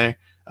that's on there,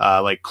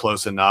 like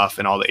Close Enough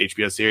and all the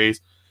HBO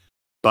series.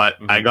 But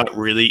I got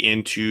really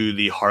into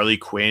the Harley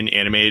Quinn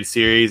animated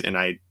series, and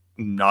I'm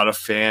not a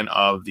fan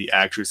of the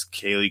actress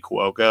Kaylee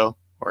Cuoco,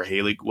 or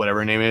Haley, whatever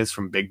her name is,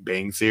 from Big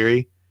Bang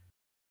Theory.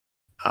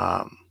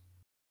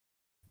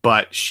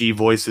 But she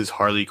voices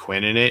Harley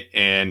Quinn in it,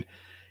 and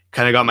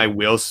kind of got my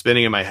wheels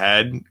spinning in my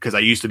head because I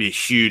used to be a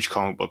huge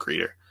comic book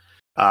reader.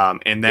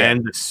 And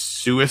then the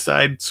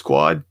Suicide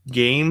Squad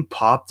game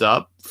popped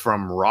up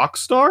from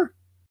Rockstar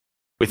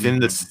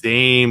within the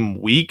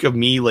same week of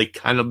me, like,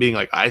 kind of being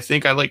like, I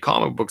think I like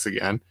comic books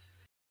again.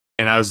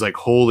 And I was like,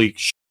 holy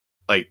shit,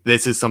 like,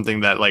 this is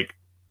something that, like,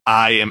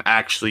 I am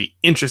actually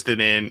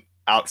interested in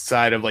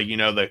outside of, like, you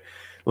know, the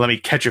let me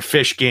catch a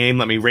fish game,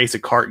 let me race a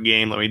cart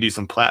game, let me do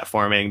some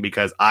platforming,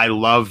 because I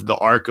love the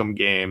Arkham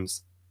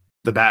games,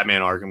 the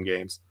Batman Arkham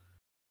games.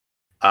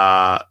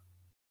 I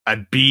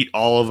beat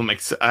all of them.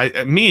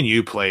 Me and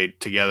you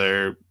played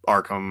together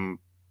Arkham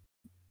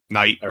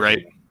Knight,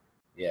 right?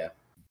 Yeah.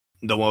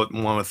 The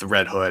one with the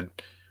Red Hood,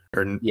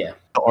 or Yeah,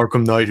 the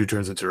Arkham Knight who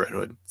turns into Red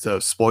Hood. So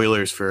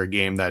spoilers for a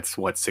game that's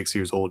what, 6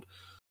 years old.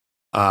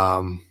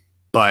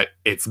 But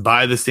it's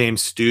by the same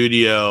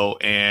studio,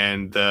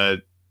 and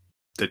the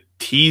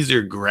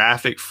teaser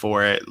graphic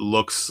for it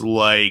looks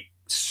like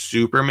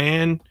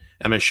Superman.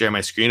 I'm gonna share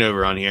my screen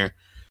over on here.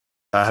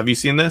 Have you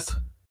seen this?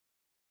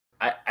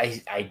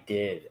 I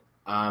did.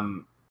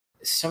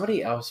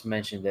 Somebody else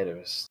mentioned that it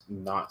was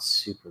not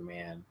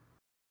Superman.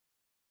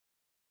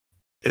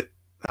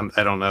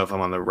 I don't know if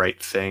I'm on the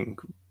right thing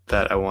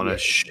that I want to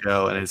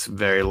show, and it's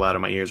very loud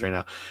in my ears right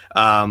now.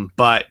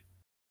 But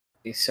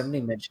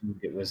somebody mentioned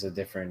it was a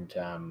different.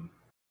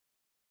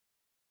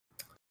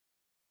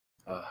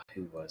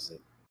 Who was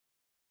it?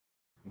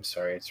 I'm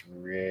sorry, it's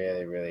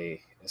really,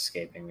 really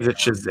escaping me. Is it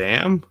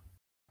Shazam?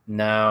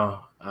 No.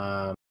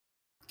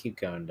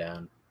 Keep going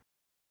down.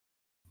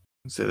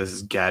 So this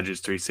is Gadgets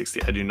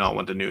 360. I do not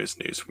want the newest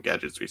news from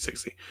Gadgets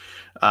 360.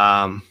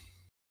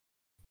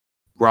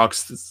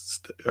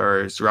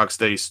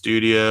 Rocksteady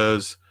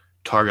Studios,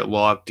 Target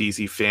Lock,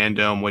 DC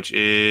Fandom, which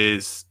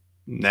is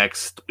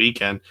next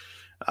weekend.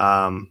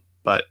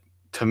 But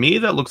to me,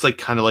 that looks like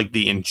kind of like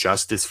the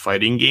Injustice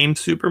fighting game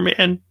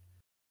Superman.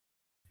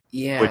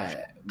 Yeah. Which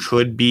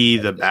could be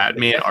the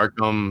Batman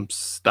Arkham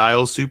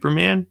style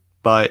Superman.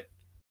 But,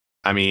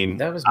 I mean,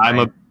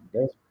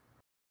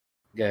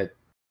 Good.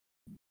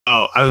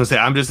 Oh, I was gonna say,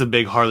 I'm just a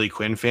big Harley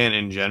Quinn fan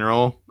in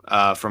general,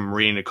 from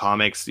reading the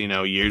comics, you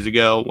know, years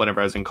ago, whenever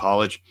I was in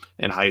college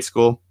and high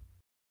school.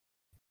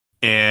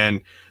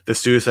 And the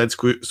Suicide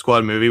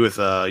Squad movie with,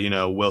 you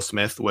know, Will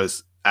Smith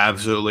was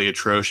absolutely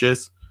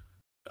atrocious.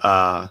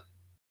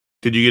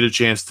 Did you get a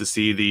chance to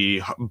see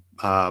the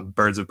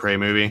Birds of Prey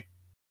movie?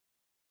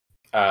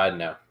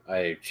 No,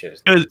 I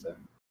chose. It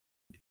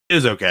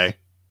was okay.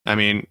 I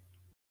mean,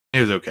 it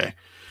was okay,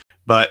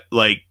 but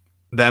like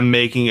them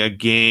making a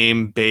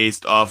game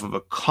based off of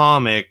a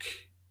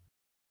comic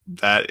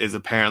that is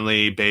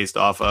apparently based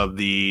off of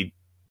the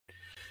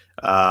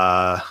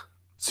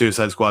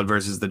Suicide Squad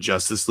versus the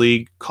Justice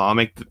League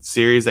comic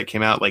series that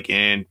came out like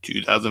in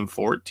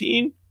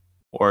 2014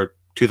 or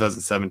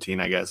 2017,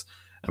 I guess.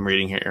 I'm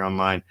reading here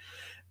online.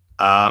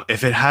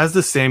 If it has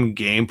the same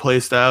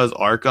gameplay style as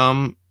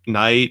Arkham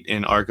Knight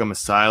and Arkham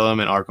Asylum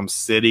and Arkham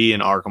City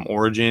and Arkham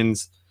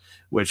Origins,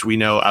 which we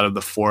know out of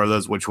the 4 of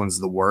those, which one's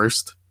the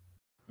worst,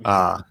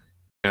 and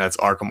that's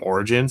Arkham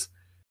Origins.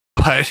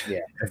 But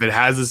if it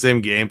has the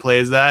same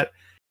gameplay as that,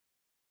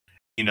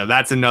 you know,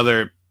 that's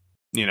another,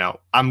 you know,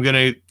 I'm going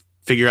to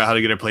figure out how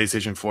to get a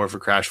PlayStation 4 for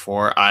Crash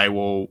 4. I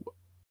will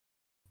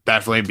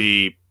definitely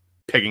be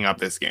picking up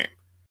this game.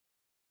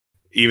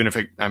 Even if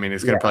it's going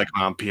to probably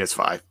come out on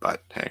PS5,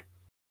 but hey.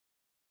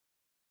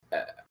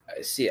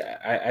 See,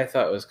 I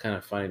thought it was kind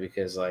of funny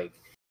because, like,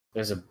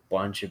 there's a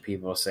bunch of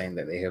people saying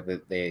that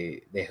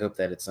they hope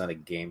that it's not a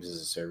games as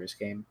a service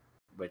game,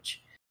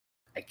 which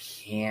I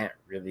can't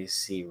really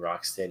see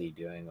Rocksteady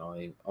doing,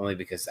 only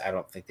because I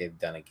don't think they've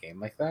done a game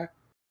like that.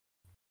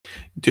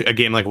 A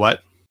game like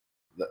what?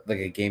 Like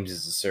a games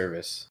as a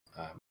service,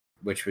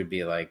 which would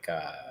be like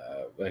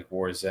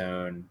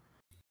Warzone,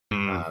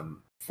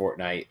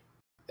 Fortnite.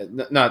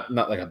 Not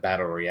like a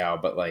battle royale,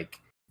 but like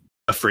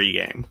a free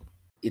game.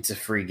 It's a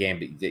free game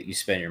that you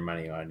spend your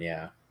money on.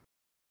 Yeah.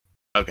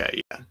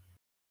 Okay. Yeah.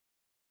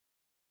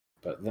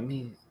 But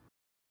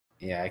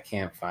I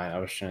can't find. I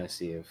was trying to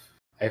see if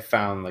I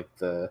found like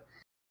the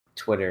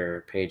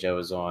Twitter page I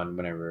was on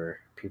whenever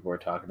people were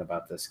talking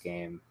about this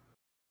game,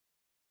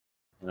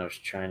 and I was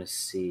trying to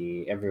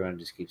see. Everyone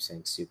just keeps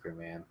saying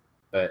Superman,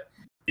 but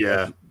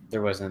yeah,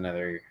 there was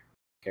another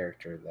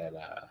character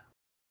that.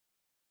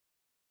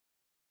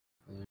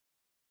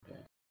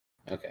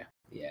 Okay,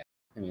 yeah.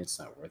 I mean, it's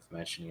not worth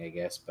mentioning, I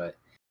guess, but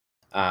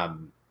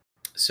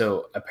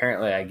so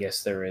apparently, I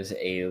guess there is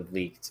a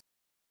leaked.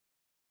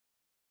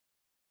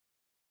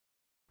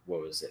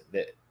 What was it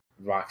that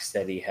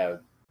Rocksteady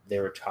have they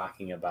were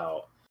talking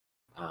about,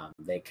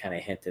 they kind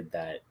of hinted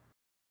that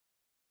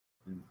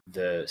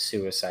the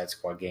Suicide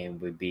Squad game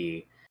would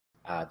be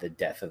the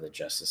death of the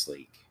Justice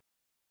League.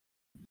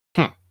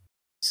 Hmm.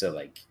 So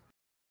like,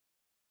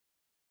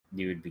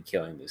 you would be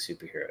killing the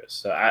superheroes.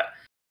 So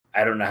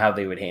I don't know how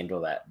they would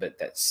handle that, but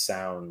that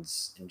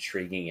sounds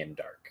intriguing and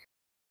dark.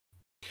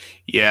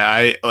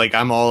 Yeah,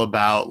 I'm all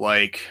about,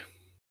 like,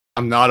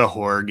 I'm not a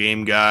horror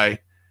game guy,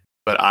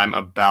 but I'm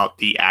about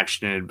the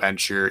action and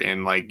adventure,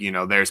 and, like,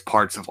 there's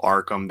parts of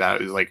Arkham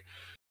that is like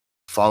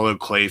follow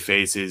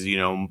Clayface's,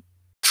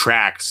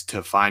 tracks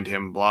to find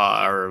him,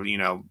 blah, or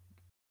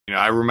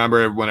I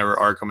remember whenever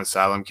Arkham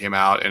Asylum came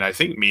out, and I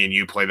think me and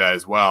you played that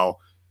as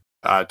well,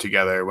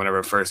 together whenever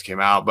it first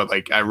came out. But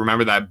like, I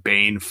remember that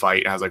Bane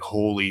fight, and I was like,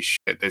 holy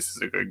shit, this is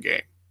a good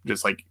game.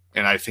 Just like,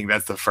 and I think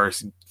that's the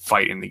first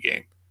fight in the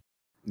game.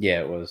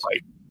 Yeah, it was.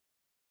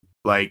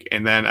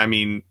 And then, I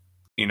mean,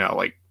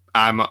 like,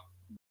 I'm,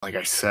 like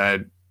I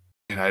said,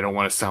 and I don't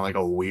want to sound like a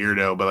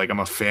weirdo, but like, I'm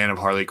a fan of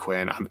Harley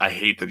Quinn. I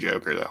hate the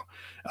Joker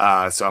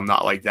though. So I'm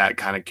not like that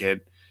kind of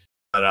kid.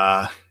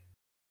 But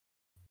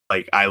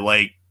like, I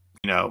like,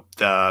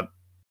 the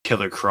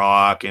Killer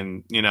Croc,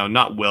 and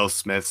not Will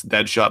Smith's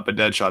Deadshot, but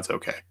Deadshot's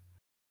okay.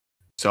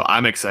 So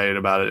I'm excited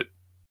about it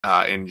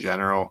in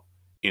general.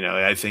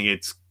 I think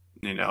it's,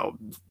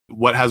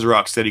 what has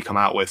Rocksteady come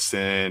out with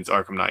since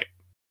Arkham Knight?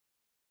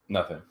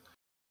 Nothing.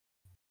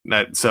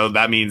 So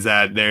that means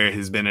that there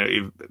has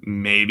been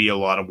maybe a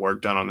lot of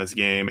work done on this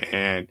game,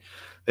 and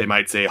they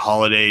might say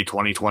holiday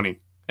 2020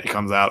 it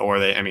comes out, or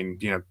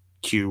Q1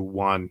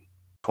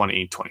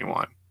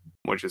 2021,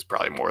 which is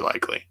probably more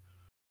likely.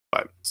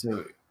 But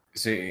so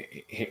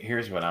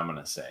here's what I'm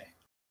gonna say.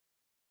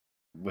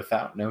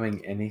 Without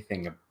knowing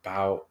anything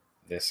about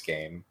this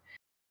game,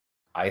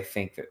 I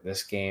think that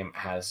this game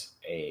has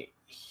a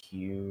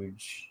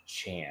huge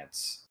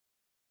chance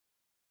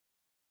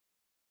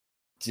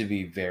to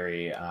be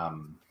very it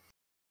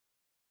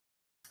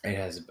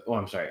has, oh,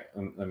 I'm sorry,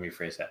 let me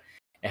rephrase that.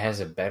 It has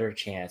a better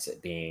chance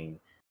at being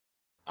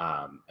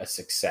a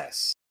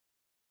success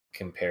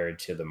compared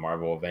to the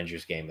Marvel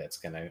Avengers game that's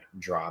going to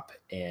drop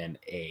in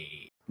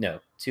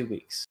 2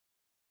 weeks,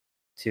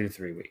 2 to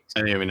 3 weeks.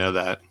 I didn't even know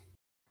that.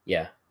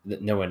 Yeah,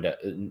 no one does.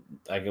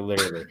 Like,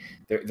 literally,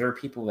 there are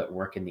people that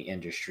work in the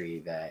industry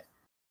that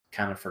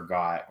kind of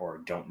forgot or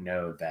don't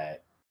know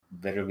that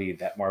literally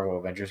that Marvel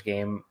Avengers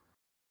game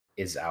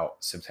is out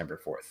September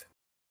 4th.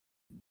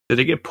 Did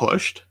it get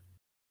pushed?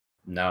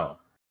 No.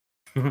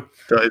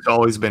 So it's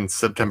always been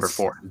September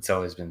 4th. It's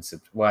always been,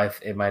 well,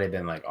 it might have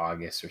been like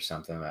August or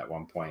something at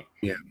one point.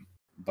 Yeah.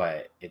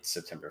 But it's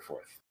September 4th.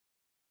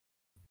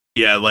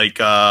 Yeah, like,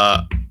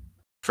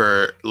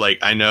 for, like,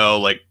 I know,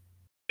 like,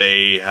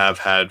 they have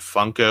had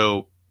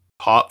Funko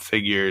Pop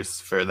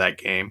figures for that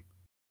game,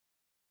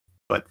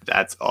 but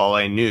that's all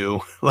I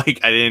knew.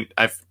 Like,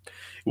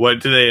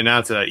 what did they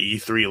announce at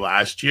E3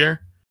 last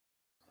year?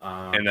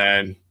 And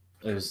then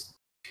it was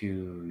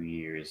 2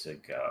 years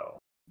ago.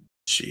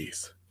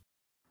 Jeez.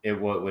 It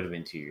would have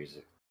been 2 years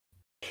ago.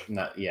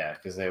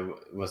 Because it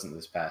wasn't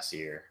this past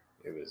year.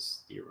 It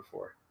was the year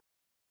before.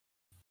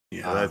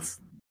 Yeah, that's.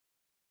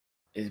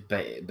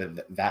 But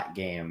that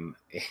game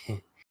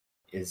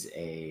is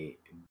a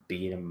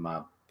beat 'em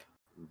up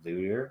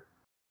looter.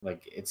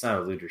 Like, it's not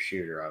a looter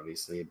shooter,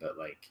 obviously, but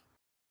like,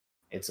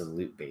 it's a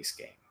loot based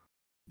game.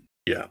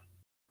 Yeah.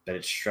 But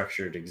it's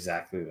structured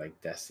exactly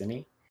like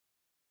Destiny.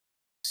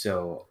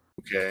 So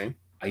Okay.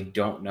 I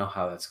don't know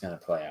how that's going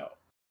to play out.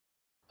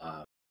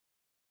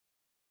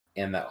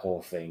 And that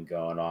whole thing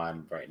going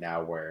on right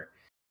now where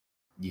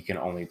you can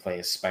only play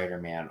as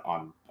Spider-Man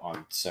on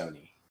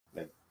Sony.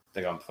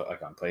 Like on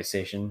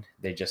PlayStation.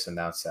 They just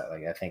announced that,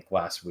 like, I think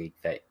last week,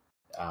 that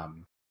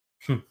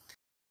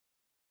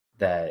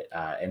that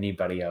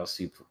anybody else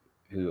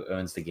who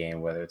owns the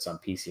game, whether it's on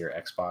PC or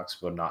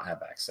Xbox, will not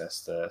have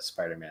access to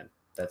Spider-Man.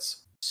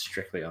 That's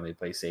strictly only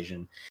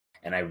PlayStation.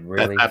 And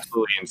that's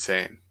absolutely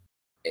insane.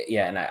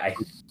 Yeah, and I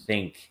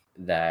think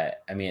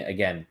that, I mean,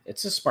 again,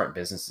 it's a smart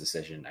business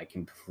decision. I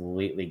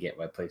completely get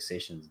why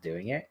PlayStation's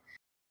doing it.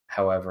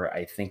 However,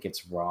 I think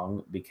it's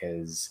wrong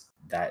because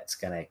that's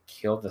going to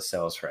kill the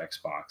sales for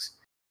Xbox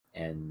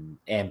and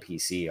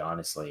PC,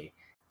 honestly,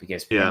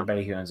 because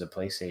everybody who owns a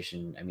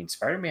PlayStation, I mean,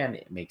 Spider-Man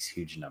makes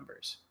huge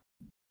numbers.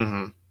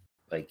 Mm-hmm.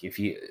 Like, if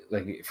you,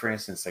 like, for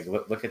instance, like,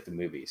 look at the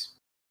movies.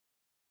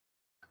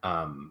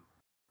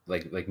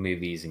 Like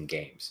movies and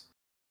games.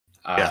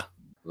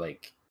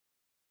 Like,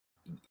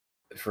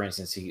 for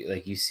instance,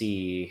 you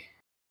see,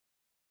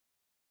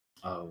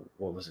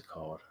 what was it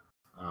called?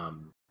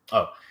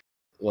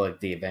 Like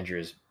the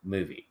Avengers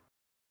movie.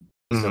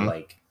 Mm-hmm. So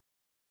like,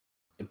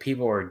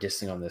 people are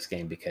dissing on this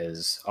game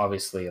because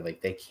obviously,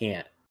 like, they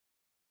can't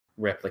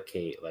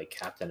replicate like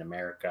Captain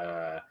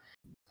America.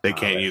 They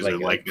can't use it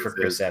like for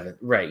Chris Evans,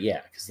 right?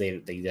 Yeah, because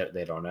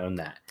they don't own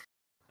that.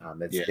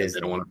 That's Disney. They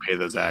don't want to pay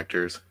those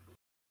actors,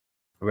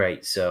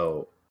 right?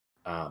 So,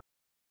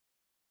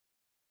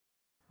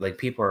 like,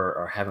 people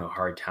are having a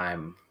hard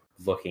time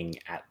looking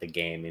at the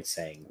game and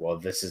saying, well,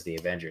 this is the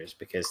Avengers,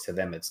 because to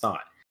them it's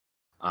not.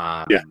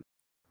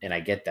 and I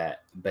get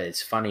that, but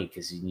it's funny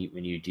because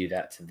when you do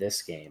that to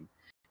this game,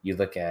 you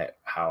look at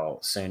how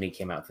Sony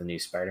came out with the new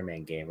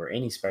Spider-Man game, or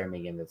any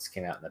Spider-Man game that's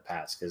came out in the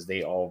past, because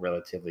they all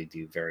relatively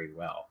do very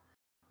well.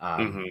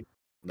 Hmm.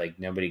 Like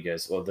nobody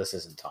goes, well, this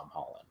isn't Tom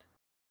Holland,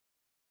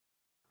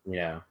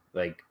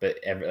 like, but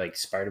like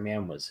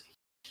Spider-Man was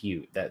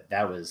huge.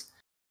 That was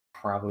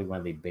probably one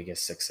of the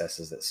biggest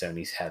successes that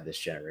Sony's had this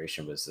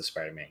generation, was the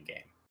Spider-Man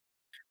game.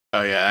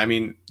 Oh yeah, I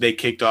mean they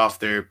kicked off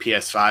their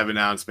PS5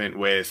 announcement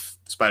with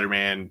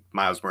Spider-Man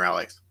Miles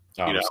Morales.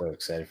 Oh, You I'm know, so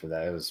excited for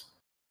that. It was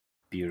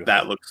that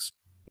beautiful. looks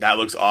that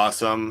looks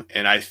awesome,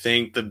 and I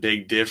think the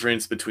big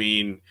difference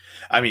between,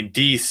 I mean,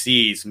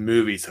 DC's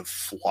movies have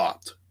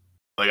flopped.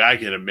 Like I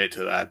can admit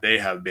to that, they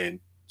have been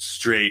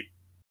straight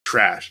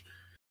trash.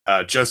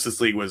 Justice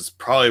League was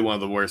probably one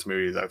of the worst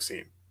movies I've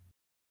seen,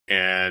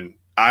 and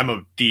I'm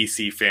a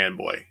DC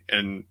fanboy,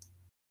 and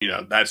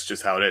that's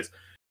just how it is.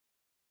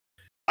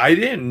 I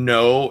didn't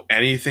know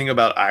anything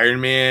about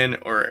Iron Man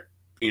or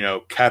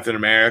Captain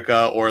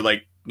America or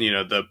like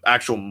the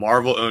actual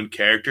Marvel owned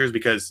characters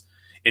because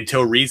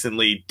until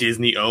recently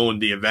Disney owned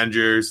the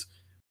Avengers,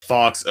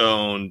 Fox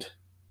owned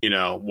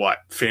what,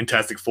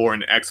 Fantastic Four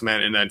and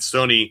X-Men, and then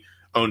Sony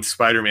owned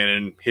Spider-Man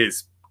and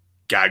his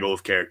gaggle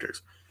of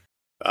characters.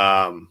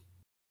 I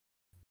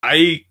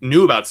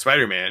knew about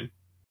Spider-Man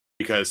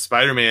because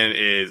Spider-Man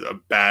is a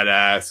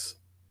badass,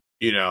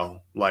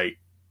 like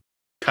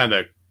kind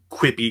of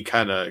quippy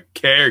kind of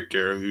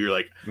character who you're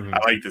like, I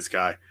Mhm. like this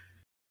guy.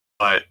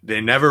 But they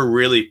never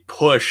really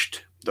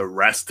pushed the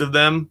rest of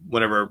them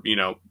whenever,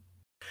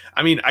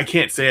 I mean, I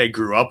can't say I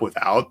grew up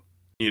without,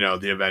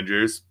 the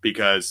Avengers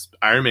because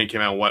Iron Man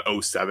came out in what,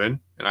 '07,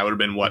 and I would have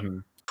been what,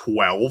 Mhm.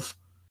 12.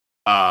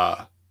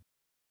 Uh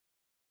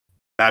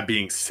that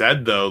being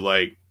said though,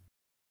 like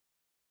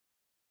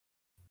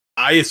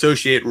I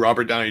associate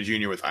Robert Downey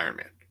Jr. with Iron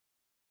Man.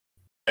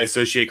 I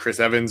associate Chris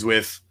Evans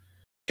with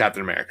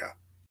Captain America,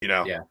 you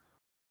know. Yeah.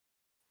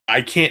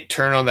 I can't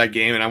turn on that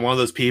game, and I'm one of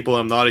those people.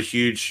 I'm not a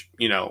huge,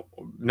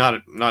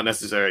 not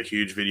necessarily a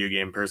huge video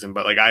game person,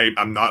 but like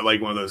I'm not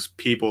like one of those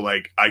people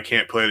like I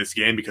can't play this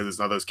game because it's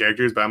not those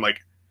characters. But I'm like,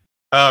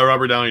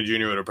 Robert Downey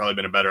Jr. would have probably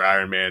been a better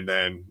Iron Man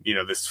than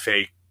this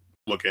fake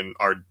looking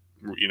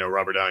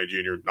Robert Downey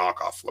Jr.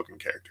 knockoff looking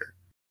character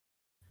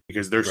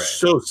because they're Right.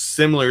 so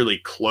similarly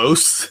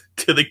close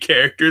to the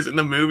characters in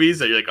the movies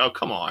that you're like, oh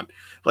come on,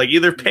 like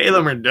either pay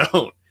them or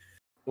don't.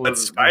 But Well,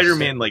 Spider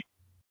Man, like,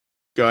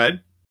 go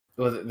ahead.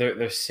 well,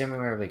 they're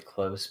similarly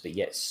close, but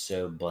yet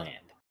so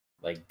bland.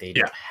 Like they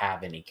Yeah. don't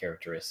have any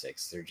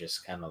characteristics. They're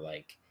just kind of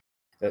like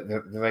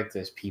they're like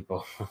those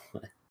people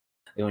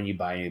when you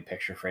buy a new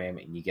picture frame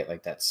and you get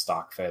like that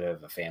stock photo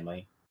of a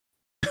family.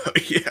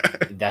 Yeah.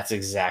 That's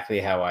exactly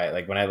how I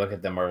like when I look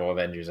at the Marvel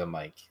Avengers. I'm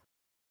like,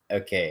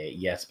 okay,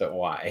 yes, but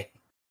why?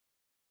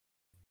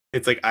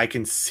 It's like I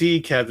can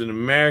see Captain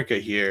America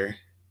here,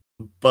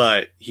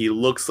 but he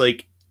looks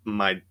like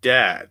my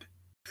dad.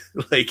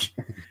 Like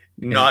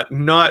not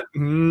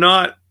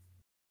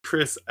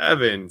Chris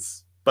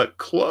Evans, but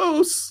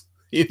close,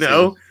 you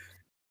know?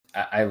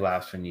 See, I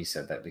laughed when you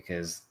said that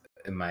because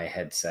in my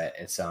headset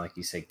it sounded like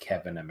you said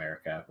Kevin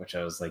America, which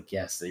I was like,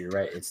 yes, you're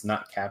right. It's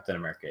not Captain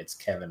America, it's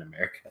Kevin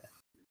America.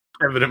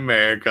 Captain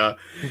America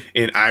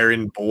and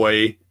Iron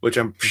Boy, which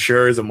I'm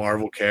sure is a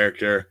Marvel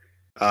character.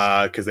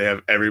 Because they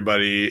have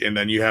everybody, and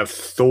then you have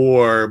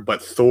Thor,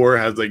 but Thor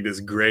has like this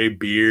gray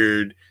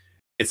beard,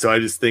 and so I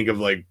just think of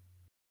like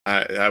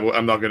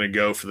I'm not gonna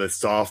go for the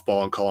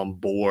softball and call him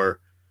Boar,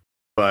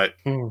 but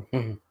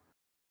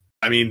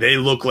I mean they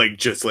look like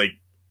just like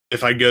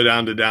if I go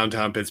down to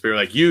downtown Pittsburgh,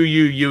 like you,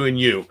 and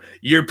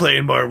you're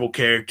playing Marvel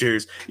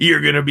characters,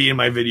 you're gonna be in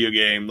my video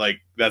game, like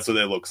that's what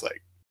it looks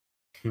like.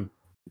 No,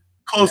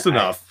 Close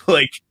enough,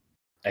 like,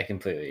 I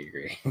completely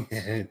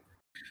agree.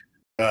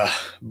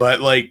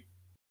 but like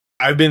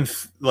I've been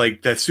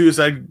like that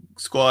Suicide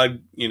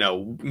Squad,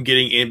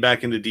 getting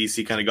back into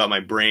DC kind of got my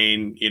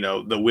brain,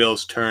 the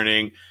wheels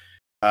turning.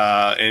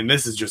 And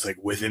this is just like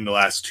within the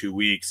last 2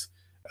 weeks.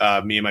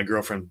 Me and my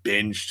girlfriend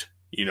binged,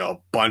 a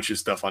bunch of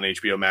stuff on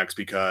HBO Max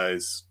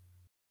because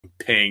I'm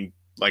paying,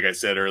 like I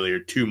said earlier,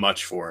 too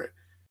much for it,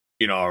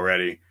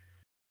 already.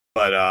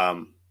 But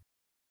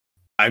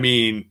I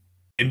mean,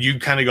 and you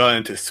kind of got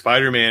into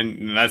Spider-Man,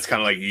 and that's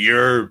kind of like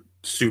your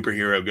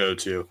superhero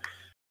go-to.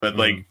 But Mhm.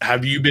 like,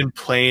 have you been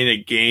playing a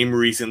game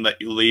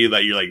recently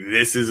that you're like,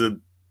 this is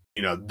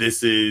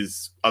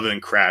other than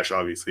Crash,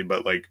 obviously,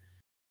 but like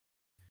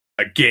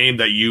a game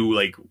that you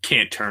like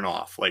can't turn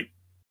off? Like,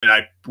 and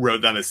I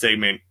wrote down a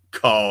segment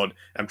called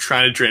I'm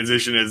trying to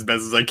transition as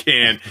best as I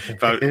can.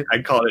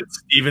 I call it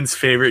Steven's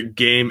favorite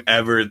game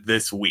ever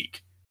this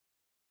week.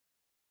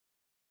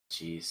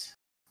 Jeez.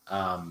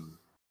 Um,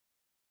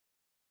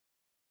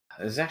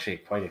 there's actually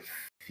quite a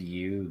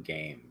few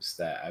games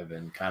that I've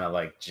been kind of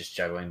like just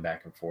juggling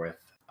back and forth.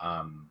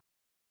 I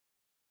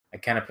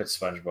kind of put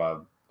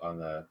SpongeBob on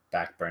the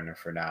back burner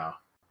for now.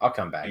 I'll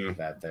come back to Mm.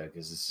 that though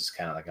because this is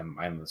kind of like a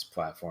mindless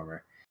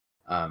platformer.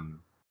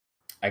 Um,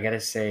 I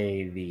gotta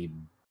say the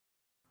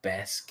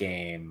best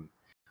game.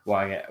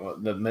 Well,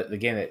 the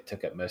game that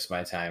took up most of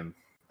my time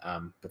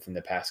within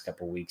the past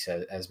couple weeks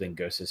has been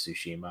Ghost of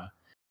Tsushima.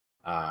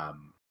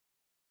 Um,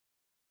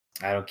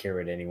 I don't care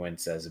what anyone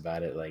says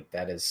about it. Like,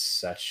 that is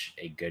such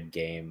a good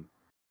game.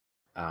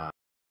 Um,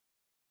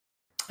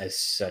 it's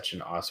such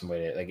an awesome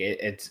way to, like,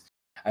 it's.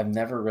 I've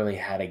never really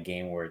had a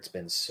game where it's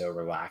been so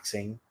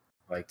relaxing,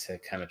 like, to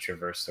kind of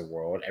traverse the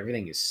world.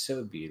 Everything is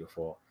so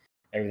beautiful.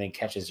 Everything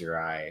catches your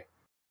eye.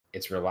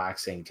 It's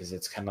relaxing because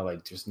it's kind of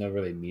like there's no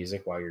really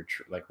music while you're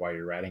while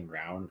you're riding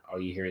around. All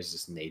you hear is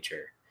just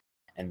nature,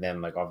 and then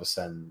like all of a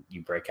sudden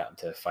you break out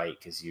into a fight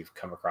because you've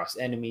come across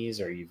enemies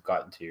or you've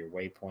gotten to your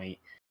waypoint.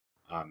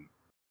 Um,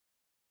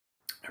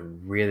 I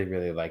really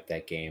really like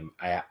that game.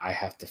 I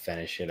have to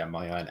finish it. I'm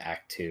only on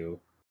Act 2,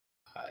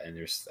 and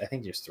I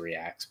think there's 3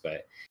 acts,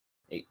 but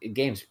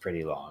game's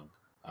pretty long.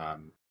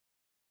 Um,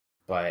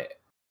 but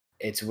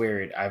it's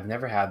weird. I've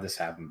never had this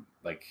happen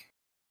like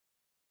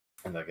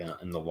in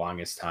the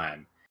longest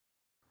time.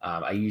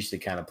 I usually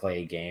kind of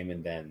play a game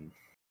and then,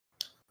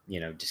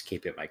 just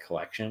keep it in my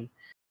collection.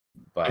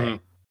 But Mhm.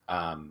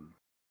 um,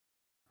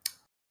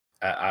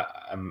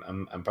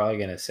 I'm probably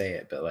gonna say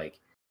it, but like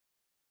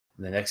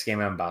the next game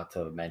I'm about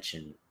to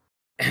mention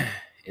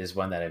is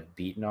one that I've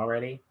beaten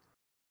already,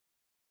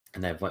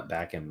 and I've went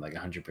back and like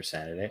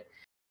 100% of it.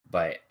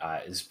 But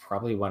is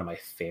probably one of my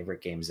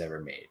favorite games ever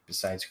made.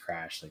 Besides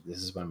Crash, like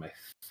this is one of my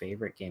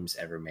favorite games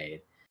ever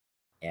made,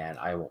 and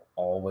I will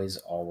always,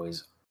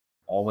 always,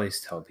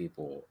 always tell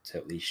people to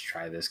at least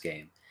try this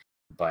game.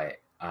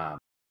 But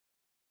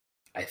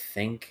I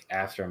think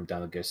after I'm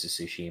done with Ghost of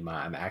Tsushima,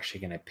 I'm actually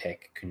going to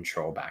pick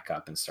Control back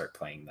up and start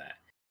playing that.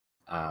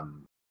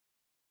 Um,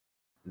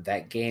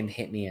 that game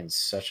hit me in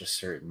such a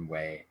certain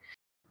way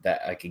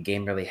that like a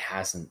game really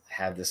hasn't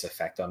had this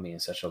effect on me in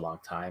such a long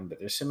time. But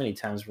there's so many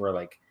times where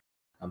like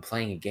I'm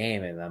playing a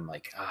game and I'm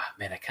like, ah,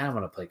 man, I kind of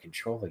want to play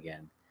Control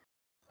again.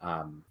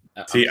 I'm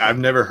See, I've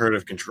playing. never heard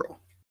of Control.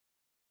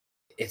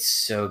 It's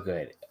so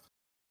good.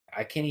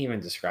 I can't even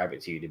describe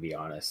it to you, to be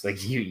honest.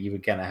 Like you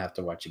would kind of have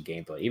to watch a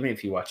gameplay. Even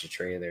if you watch a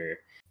trailer,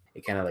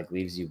 it kind of like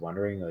leaves you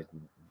wondering like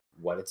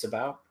what it's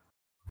about.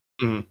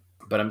 Mhm.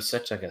 But I'm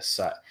such like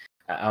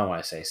I don't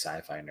want to say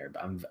sci-fi nerd,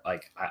 but I'm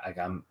like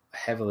I'm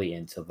heavily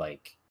into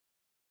like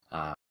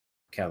uh,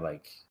 kind of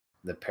like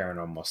the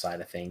paranormal side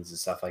of things and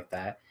stuff like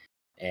that.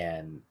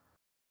 And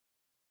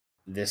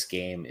this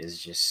game is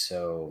just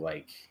so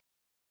like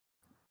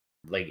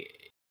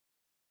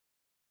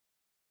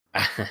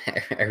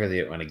I really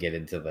don't want to get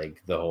into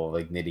like the whole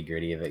like nitty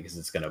gritty of it because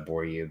it's gonna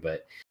bore you,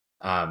 but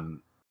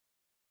um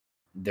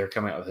they're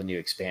coming out with a new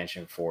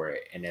expansion for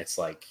it, and it's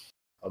like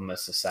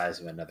almost the size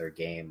of another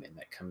game, and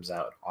that comes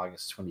out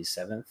August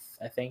 27th,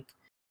 I think.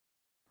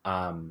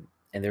 And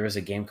there was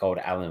a game called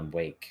Alan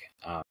Wake,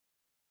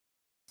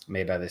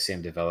 made by the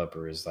same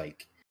developers.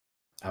 Like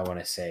I want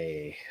to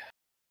say,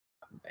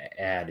 it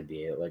had to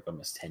be like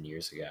almost 10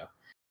 years ago.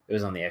 It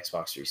was on the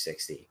Xbox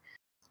 360,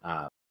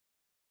 um,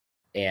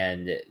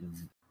 and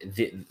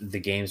the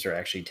games are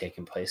actually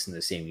taking place in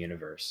the same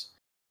universe,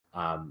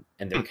 and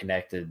they're Mm.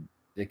 connected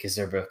because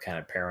they're both kind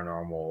of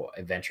paranormal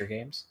adventure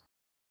games.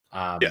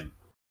 Yeah. Um,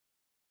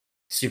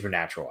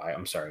 Supernatural.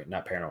 I'm sorry,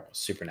 not paranormal,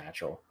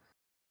 supernatural.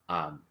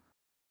 Um,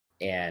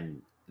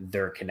 and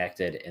they're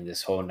connected, and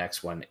this whole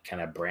next one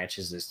kind of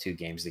branches those two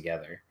games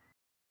together,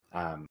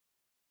 um,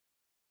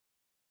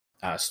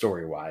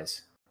 story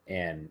wise.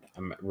 And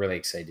I'm really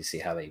excited to see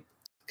how they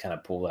kind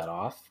of pull that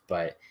off.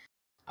 But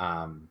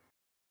um,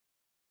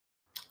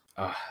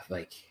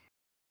 like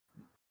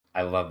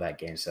I love that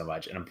game so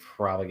much, and I'm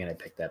probably gonna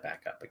pick that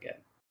back up again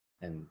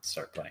and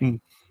start playing.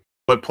 Mm.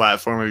 What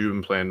platform have you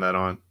been playing that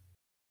on?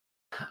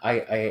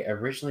 I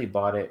originally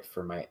bought it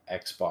for my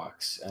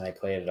Xbox, and I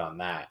played it on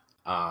that.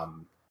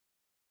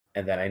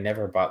 And then I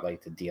never bought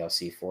like the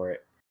DLC for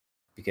it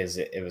because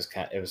it was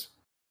it was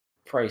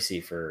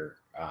pricey for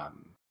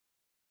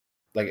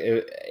like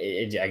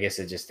I guess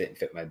it just didn't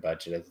fit my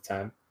budget at the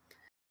time.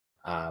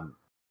 Um,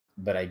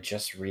 but I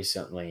just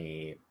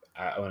recently,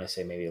 I want to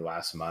say maybe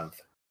last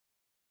month,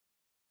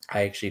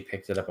 I actually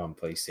picked it up on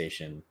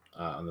PlayStation,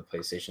 on the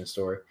PlayStation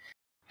Store.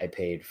 I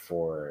paid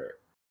for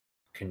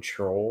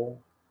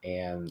Control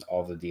and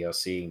all the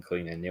DLC,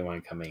 including a new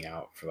one coming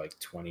out for like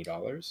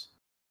 $20.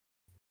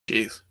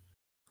 Jeez.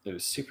 It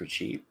was super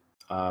cheap.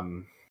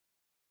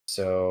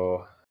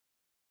 So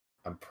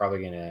I'm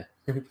probably gonna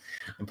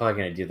I'm probably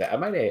gonna do that.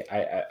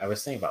 I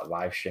was thinking about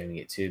live streaming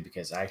it too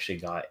because I actually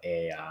got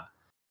a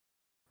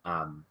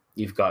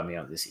you've got me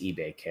on this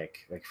eBay kick,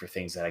 like for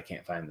things that I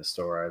can't find in the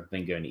store. I've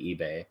been going to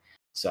eBay.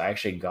 So I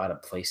actually got a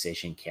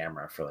PlayStation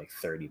camera for like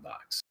 $30,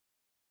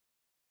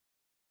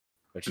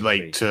 which is Like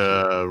pretty cheap.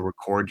 to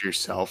record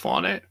yourself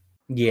on it?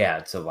 Yeah,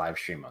 it's a live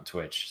stream on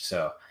Twitch.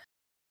 So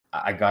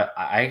I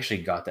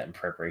actually got that in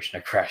preparation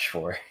of Crash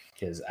 4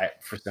 because I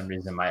for some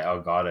reason my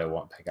Elgato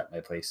won't pick up my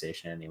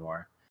PlayStation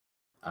anymore.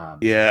 Um,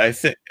 Yeah, I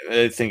think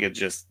it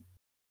just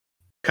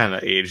kind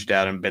of aged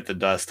out and bit the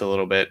dust a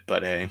little bit,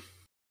 but hey.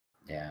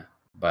 yeah,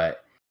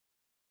 but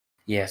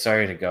yeah,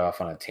 sorry to go off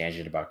on a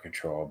tangent about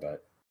Control,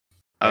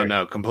 Oh there.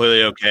 no,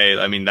 completely okay.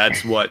 I mean,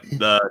 that's what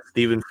the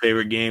Steven's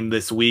favorite game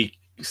this week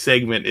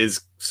segment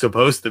is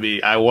supposed to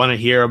be. I want to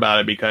hear about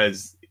it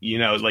because, you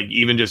know, like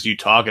even just you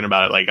talking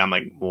about it, like I'm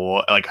like,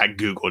 what? Like I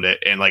Googled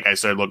it and like I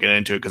started looking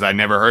into it because I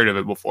never heard of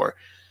it before.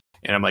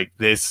 And I'm like,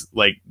 this,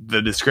 like,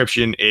 the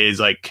description is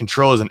like,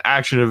 Control is an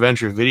action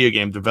adventure video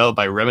game developed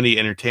by Remedy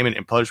Entertainment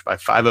and published by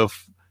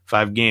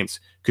 505 Games.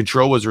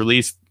 Control was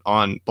released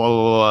on blah,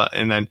 blah, blah.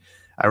 And then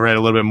I read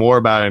a little bit more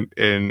about it,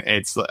 and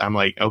I'm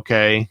like,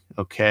 okay.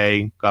 Got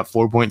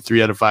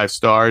 4.3 out of 5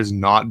 stars.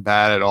 Not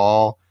bad at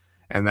all.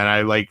 And then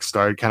I like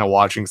started kind of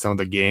watching some of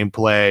the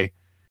gameplay,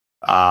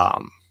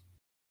 um,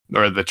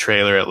 or the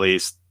trailer at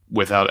least,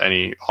 without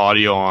any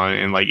audio on.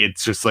 And like,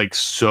 it's just like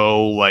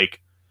so like,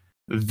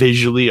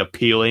 visually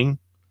appealing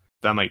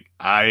that I'm like,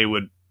 I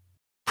would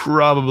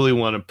probably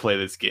want to play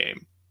this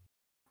game.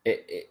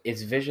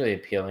 It's visually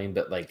appealing,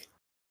 but like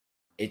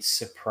it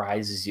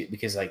surprises you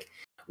because like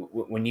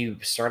when you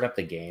start up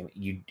the game,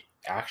 you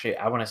actually,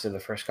 I want to say the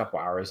first couple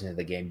hours into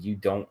the game, you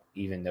don't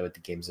even know what the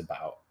game's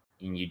about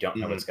and you don't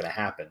know what's going to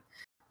happen.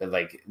 But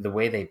like the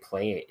way they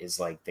play it is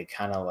like they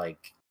kind of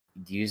like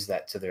use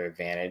that to their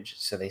advantage,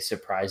 so they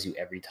surprise you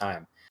every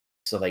time.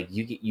 So like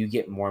you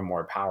get more and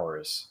more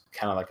powers,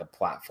 kind of like a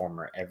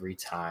platformer. Every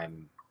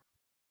time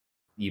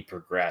you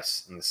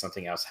progress and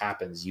something else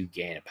happens, you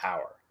gain a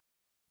power.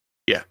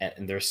 Yeah.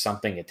 And there's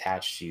something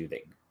attached to you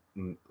that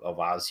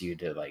allows you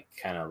to like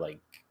kind of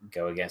like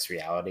go against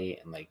reality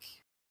and like.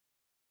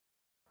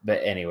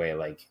 But anyway,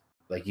 like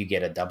you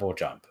get a double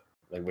jump,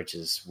 like, which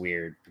is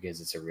weird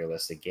because it's a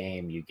realistic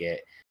game. You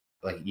get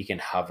like you can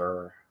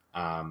hover,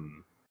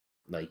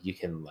 like you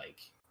can like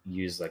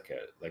use like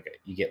a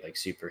you get like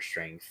super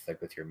strength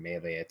like with your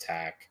melee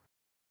attack.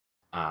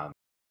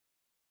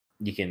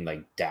 You can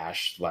like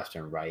dash left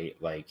and right.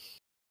 Like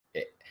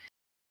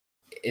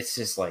it's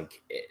just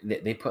like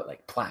they put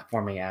like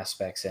platforming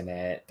aspects in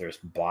it. There's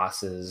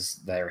bosses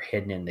that are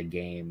hidden in the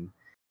game.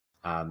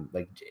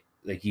 Like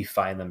you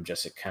find them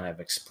just kind of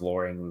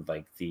exploring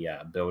like the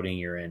building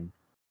you're in.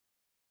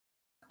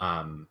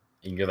 And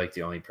you're like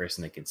the only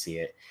person that can see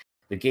it.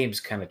 The game's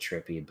kind of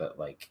trippy, but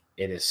like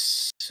it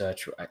is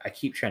such. I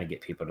keep trying to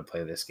get people to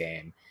play this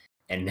game,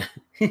 and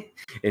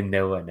and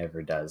no one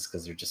ever does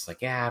because they're just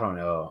like, yeah, I don't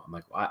know. I'm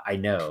like, well, I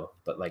know,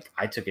 but like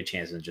I took a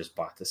chance and just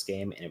bought this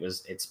game, and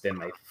it's been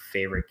my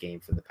favorite game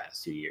for the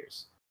past 2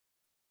 years.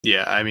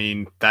 Yeah, I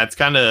mean, that's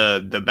kind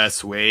of the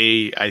best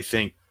way, I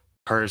think,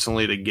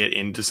 personally, to get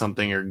into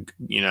something or,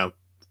 you know,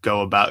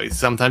 go about it.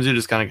 Sometimes you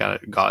just kind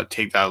of gotta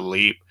take that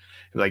leap.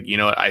 Like, you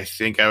know what, I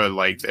think I would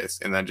like this,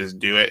 and then just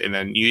do it. And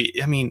then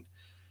I mean,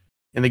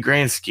 in the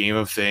grand scheme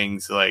of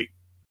things, like,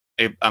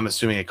 I'm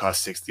assuming it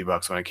cost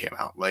 $60 when it came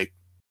out. Like,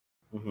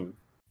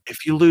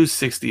 if you lose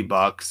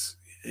 $60,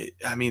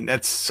 I mean,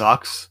 that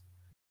sucks.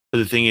 But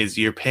the thing is,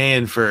 you're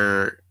paying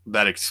for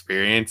that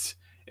experience.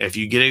 If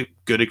you get a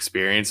good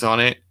experience on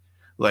it,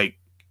 like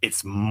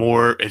it's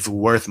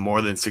worth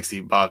more than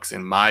 $60.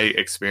 In my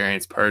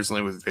experience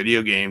personally with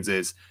video games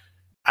is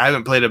I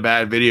haven't played a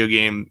bad video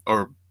game,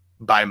 or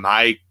by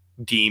my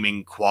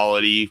deeming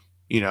quality,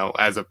 you know,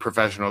 as a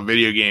professional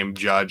video game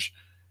judge,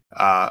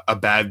 a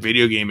bad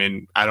video game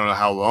in I don't know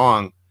how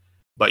long.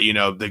 But you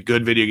know, the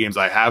good video games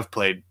I have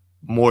played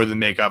more than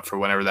make up for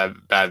whenever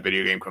that bad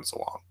video game comes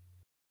along.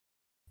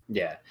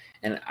 Yeah,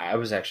 and I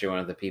was actually one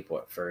of the people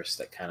at first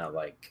that kind of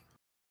like,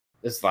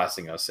 this is the last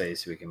thing I'll say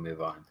so we can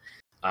move on.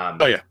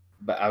 Oh yeah.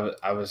 But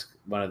I was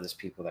one of those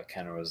people that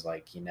kind of was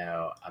like, you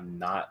know, I'm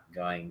not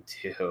going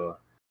to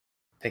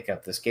pick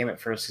up this game at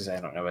first because I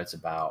don't know what it's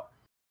about.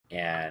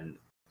 And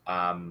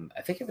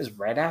I think it was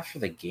right after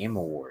the Game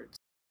Awards.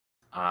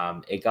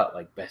 It got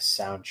like best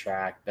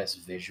soundtrack,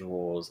 best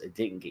visuals. It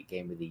didn't get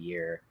Game of the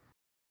Year.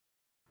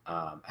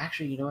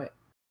 Actually, you know what?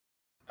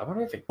 I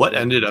wonder if it. What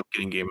ended up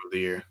getting Game of the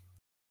Year?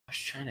 I was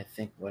trying to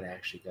think what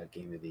actually got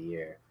Game of the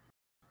Year.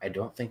 I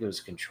don't think it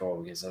was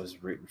Control because I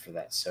was rooting for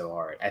that so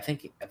hard. I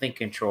think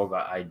Control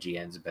got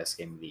IGN's best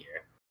game of the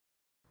year.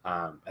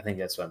 I think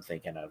that's what I'm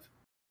thinking of.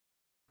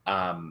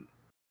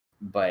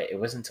 But it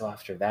wasn't until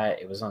after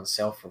that it was on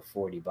sale for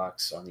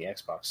 $40 on the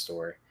Xbox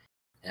store,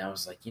 and I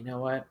was like, you know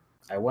what?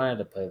 I wanted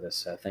to play this,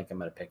 so I think I'm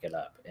gonna pick it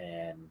up,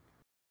 and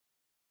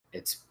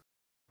it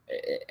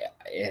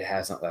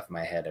hasn't left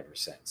my head ever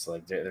since.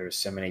 Like there were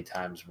so many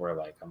times where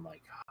like I'm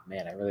like, oh,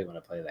 man, I really want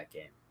to play that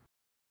game.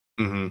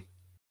 Mm-hmm.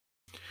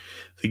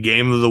 The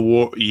Game of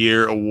the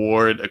Year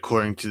award,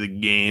 according to the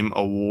Game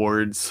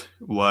Awards,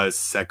 was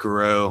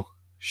Sekiro: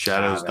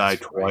 Shadows Die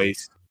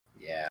Twice.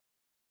 Right.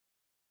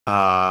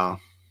 Yeah.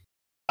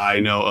 I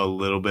know a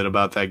little bit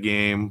about that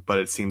game, but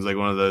it seems like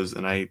one of those,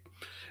 and I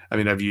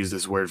mean, I've used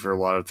this word for a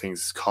lot of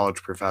things: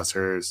 college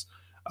professors,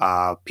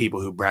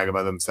 people who brag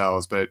about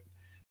themselves. But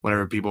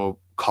whenever people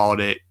called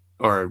it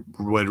or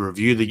would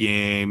review the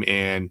game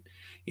and,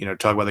 you know,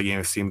 talk about the game,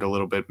 it seemed a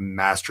little bit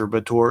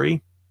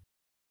masturbatory.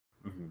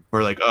 Mm-hmm.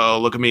 We're like, oh,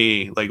 look at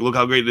me, like, look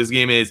how great this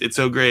game is. It's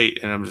so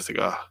great. And I'm just like,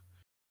 oh,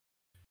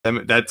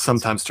 that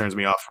sometimes turns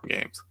me off from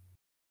games.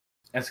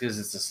 That's because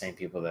it's the same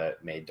people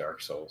that made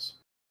Dark Souls.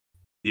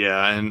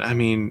 Yeah, and I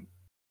mean,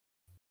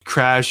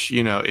 Crash,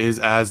 you know, is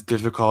as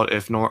difficult,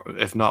 if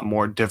not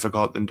more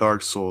difficult than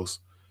Dark Souls.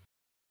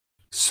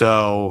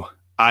 So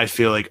I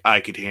feel like I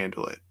could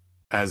handle it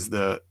as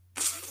the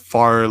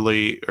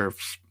Farley,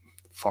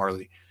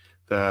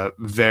 the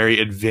very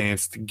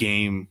advanced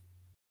game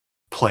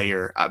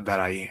player that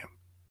I am.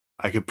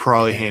 I could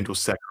probably handle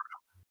Sekiro.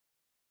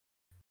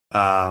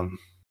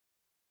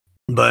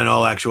 But in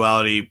all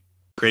actuality,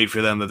 great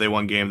for them that they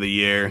won Game of the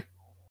Year.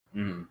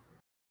 Mm-hmm.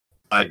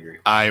 But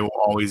I will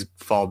always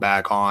fall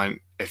back on,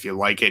 if you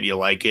like it, you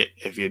like it.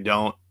 If you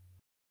don't,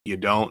 you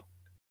don't.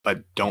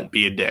 But don't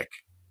be a dick.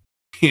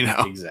 You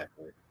know?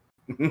 Exactly.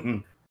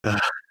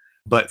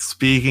 But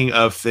speaking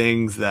of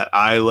things that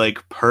I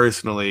like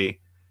personally,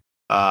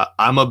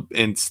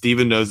 and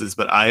Steven knows this,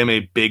 but I am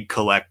a big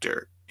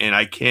collector, and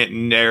I can't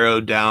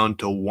narrow down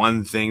to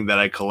one thing that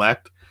I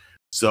collect.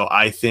 So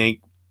I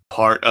think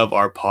part of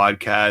our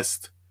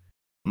podcast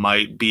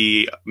might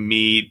be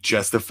me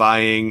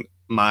justifying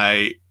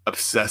my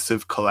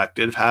obsessive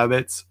collective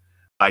habits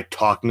by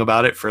talking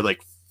about it for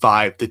like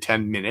 5 to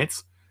 10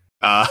 minutes.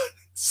 Uh,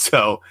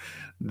 so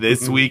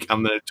this week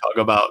I'm going to talk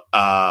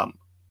about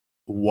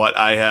what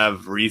I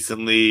have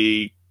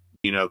recently,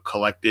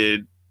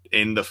 collected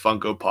in the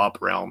Funko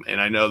Pop realm. And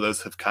I know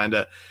those have kind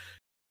of,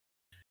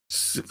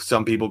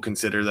 some people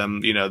consider them,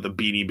 the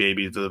Beanie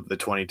Babies of the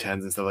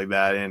 2010s and stuff like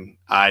that. And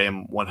I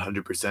am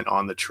 100%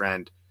 on the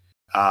trend.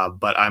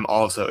 But I'm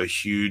also a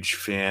huge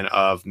fan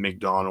of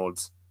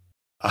McDonald's.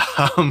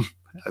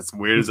 As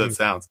weird as that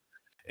sounds.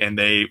 And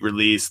they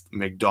released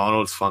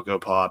McDonald's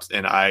Funko Pops,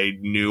 and I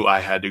knew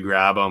I had to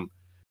grab them.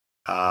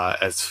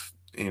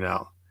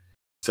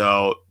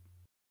 So,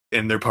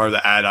 and they're part of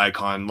the ad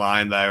icon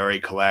line that I already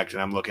collect.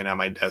 And I'm looking at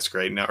my desk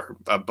right now, or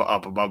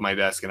up above my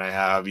desk, and I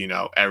have,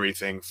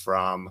 everything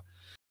from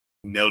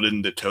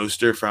Milton the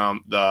Toaster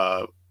from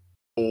the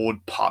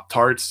old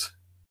Pop-Tarts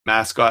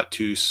mascot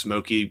to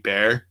Smokey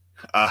Bear.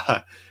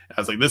 I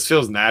was like, this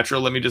feels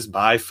natural. Let me just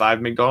buy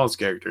 5 McDonald's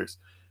characters.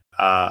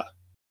 So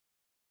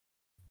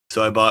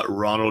I bought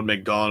Ronald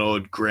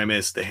McDonald,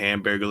 Grimace, the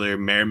Hamburglar,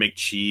 Mayor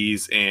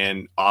McCheese,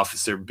 and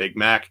Officer Big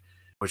Mac,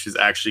 which is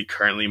actually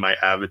currently my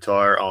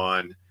avatar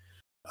on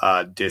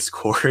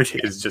Discord.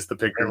 Is just a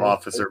picture of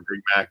Officer Big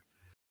Mac.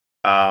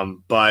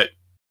 But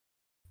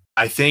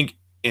I think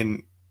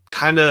in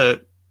kind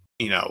of,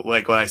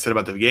 like what I said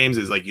about the games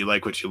is like, you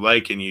like what you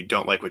like and you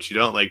don't like what you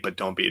don't like, but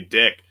don't be a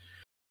dick.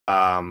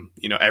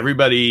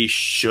 Everybody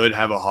should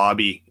have a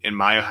hobby, and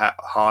my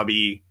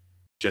hobby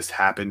just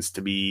happens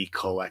to be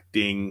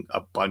collecting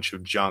a bunch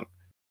of junk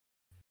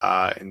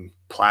and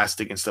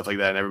plastic and stuff like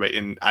that.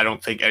 And I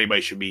don't think anybody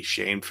should be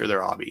shamed for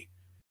their hobby.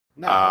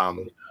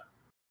 No,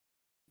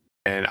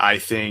 and I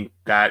think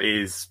that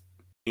is,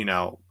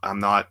 I'm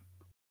not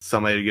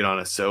somebody to get on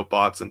a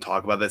soapbox and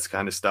talk about this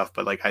kind of stuff,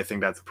 but like, I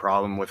think that's a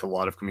problem with a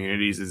lot of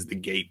communities, is the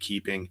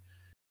gatekeeping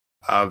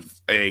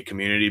of a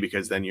community,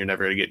 because then you're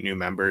never going to get new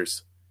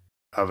members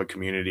of a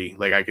community.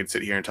 Like, I could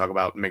sit here and talk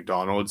about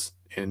McDonald's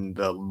and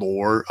the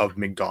lore of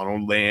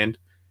McDonald land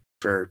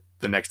for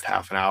the next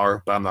half an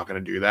hour, but I'm not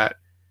going to do that.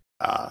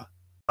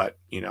 But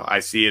I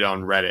see it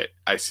on Reddit.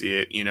 I see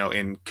it,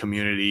 in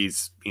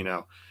communities,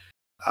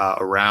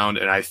 around,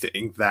 and I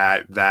think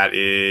that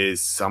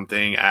is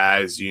something,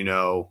 as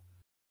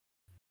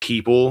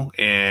people,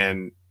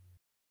 and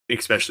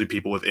especially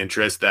people with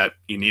interest, that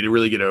you need to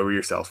really get over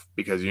yourself,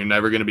 because you're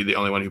never going to be the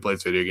only one who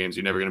plays video games.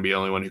 You're never going to be the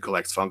only one who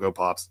collects Funko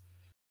Pops.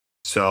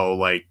 So,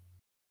 like,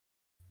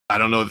 I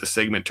don't know what the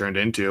segment turned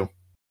into,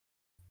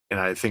 and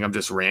I think I'm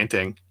just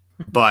ranting,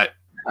 but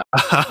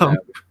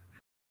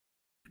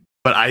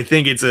but I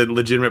think it's a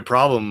legitimate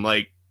problem.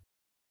 Like,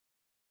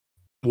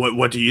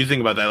 what do you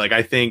think about that? Like,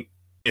 I think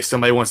if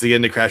somebody wants to get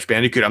into Crash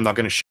Bandicoot, I'm not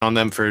going to shit on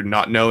them for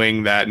not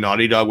knowing that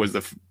Naughty Dog was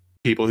the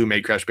people who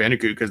made Crash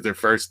Bandicoot, because their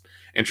first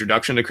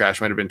introduction to Crash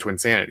might have been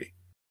Twinsanity.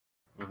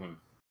 Mm-hmm.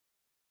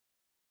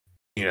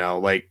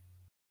 Like,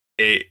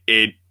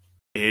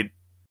 it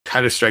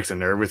kind of strikes a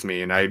nerve with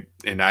me, and I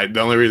the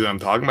only reason I'm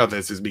talking about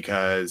this is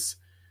because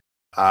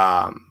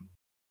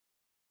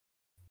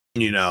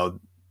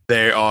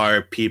there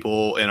are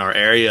people in our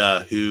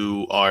area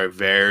who are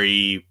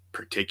very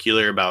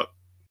particular about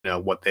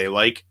what they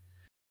like.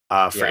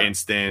 For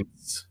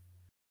instance,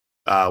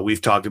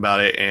 we've talked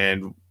about it,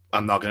 and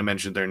I'm not going to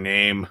mention their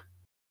name,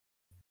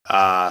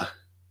 but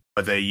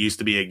they used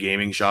to be a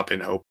gaming shop in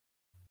Hope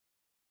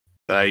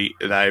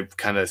that I've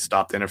kind of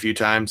stopped in a few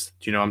times.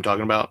 Do you know what I'm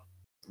talking about?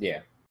 Yeah.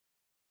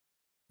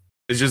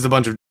 It's just a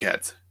bunch of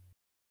kids.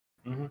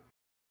 Mm-hmm.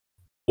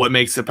 What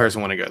makes a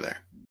person want to go there?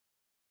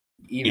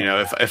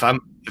 If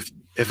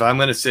I'm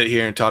going to sit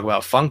here and talk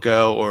about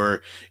Funko,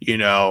 or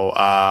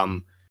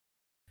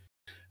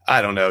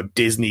I don't know,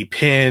 Disney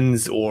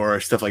pins or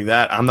stuff like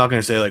that, I'm not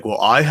going to say like,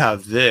 well, I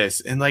have this,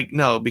 and like,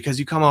 no, because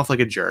you come off like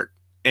a jerk,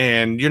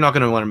 and you're not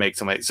going to want to make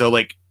somebody. So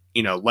like,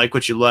 like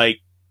what you like,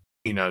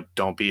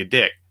 don't be a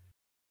dick.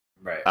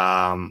 Right.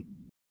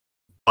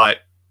 But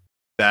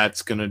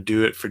that's going to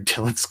do it for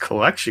Dylan's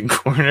collection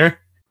corner.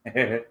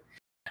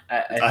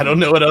 I don't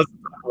know what else to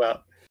talk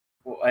about.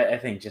 Well, I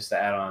think just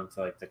to add on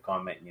to like the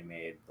comment you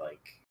made,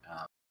 like,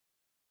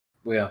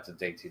 we don't have to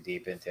dig too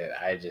deep into it.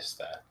 I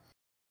just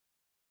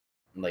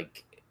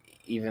like,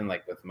 even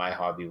like with my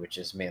hobby, which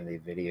is mainly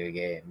video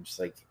games,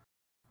 like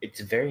it's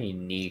very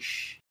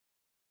niche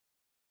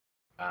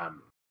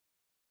um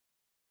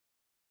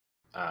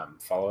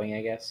following,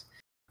 I guess.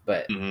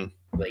 But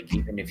like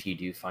even if you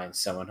do find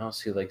someone else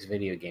who likes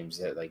video games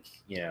that like,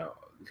 you know,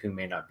 who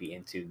may not be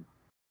into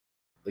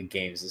the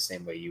games the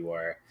same way you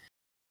are,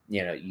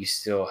 you know, you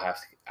still have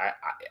to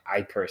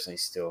I personally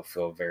still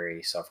feel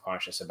very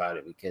self-conscious about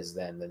it, because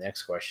then the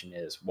next question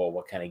is, well,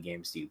 what kind of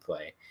games do you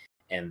play?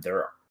 And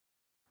they're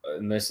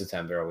most of the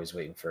time they're always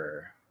waiting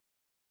for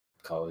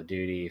Call of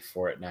Duty,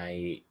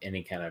 Fortnite,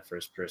 any kind of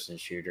first-person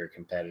shooter,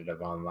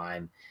 competitive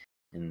online,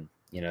 and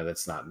you know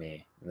that's not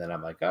me. And then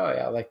I'm like, oh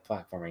yeah, I like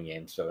platforming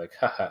games. So like,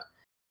 haha,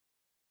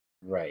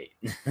 right.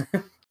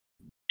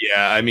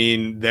 Yeah, I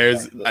mean,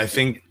 there's, I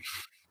think,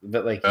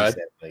 but like you said,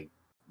 like,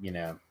 you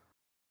know,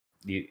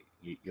 you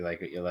like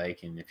what you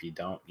like, and if you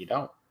don't, you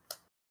don't.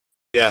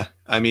 Yeah,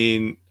 I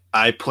mean,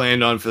 I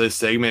planned on for this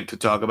segment to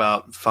talk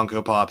about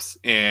Funko Pops,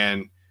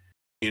 and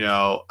you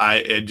know,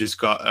 I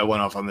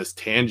went off on this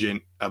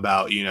tangent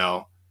about, you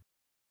know,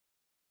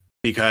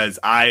 because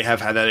I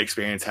have had that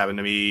experience happen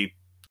to me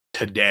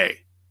today.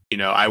 You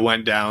know, I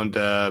went down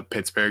to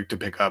Pittsburgh to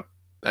pick up,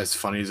 as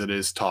funny as it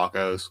is,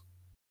 tacos,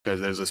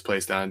 because there's this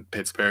place down in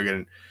Pittsburgh, and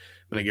I'm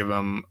gonna give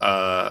them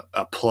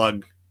a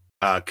plug,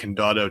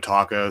 Condado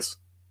Tacos.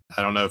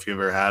 I don't know if you've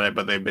ever had it,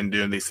 but they've been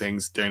doing these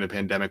things during the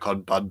pandemic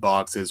called Bud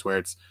Boxes, where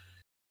it's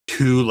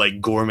 2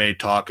 like gourmet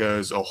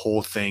tacos, a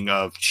whole thing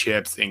of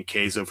chips and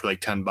queso for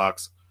like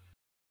 $10.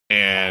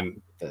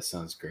 And that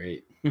sounds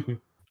great.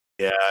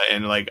 yeah,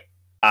 and like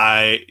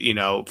you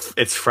know,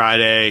 it's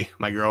Friday.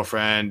 My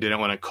girlfriend didn't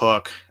want to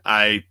cook.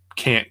 I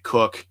can't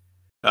cook,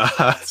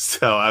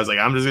 so I was like,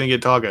 I'm just gonna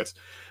get tacos.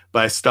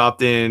 But I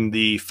stopped in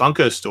the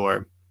Funko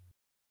store.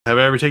 Have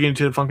I ever taken you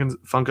to the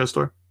Funko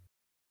store?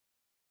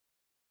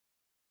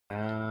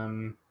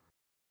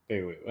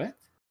 Wait, what?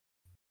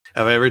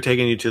 Have I ever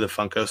taken you to the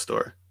Funko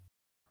store?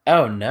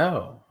 Oh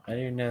no, I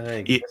didn't know that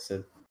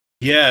existed.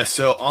 Yeah,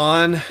 so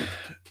on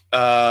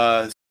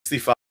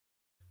 65,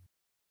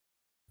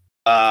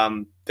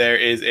 there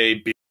is a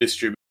beer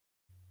distributor.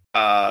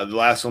 The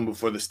last one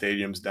before the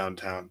stadium's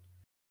downtown,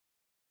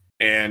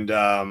 and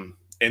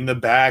in the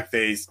back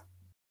they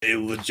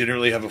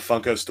legitimately have a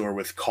Funko store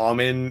with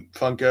common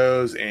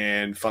Funkos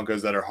and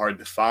Funkos that are hard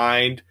to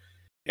find,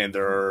 and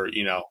they're,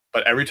 you know,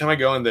 but every time I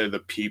go in there, the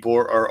people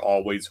are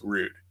always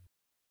rude.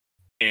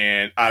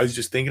 And I was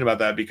just thinking about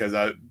that because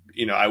I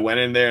went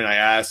in there and I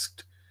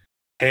asked,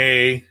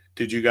 hey,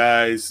 did you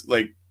guys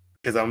like,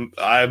 because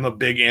I'm a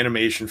big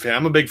animation fan.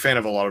 I'm a big fan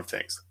of a lot of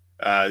things.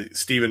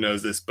 Steven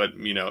knows this, but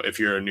you know, if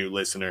you're a new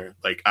listener,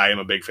 like I am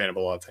a big fan of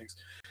a lot of things.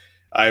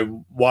 I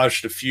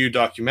watched a few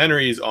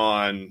documentaries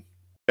on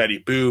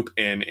Betty Boop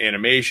and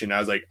animation. I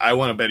was like, I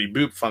want a Betty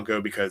Boop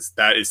Funko because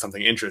that is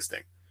something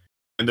interesting.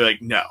 And they're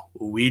like, no,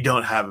 we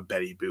don't have a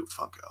Betty Boop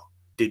Funko.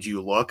 Did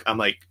you look? I'm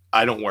like,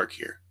 I don't work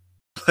here.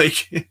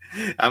 Like,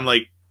 I'm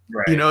like,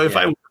 right, you know, if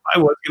I was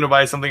going to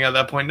buy something at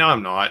that point, now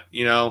I'm not,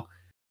 you know.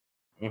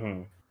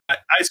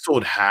 I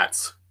sold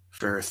hats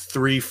for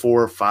 3,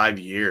 4, 5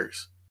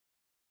 years.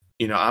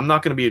 You know, I'm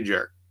not going to be a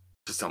jerk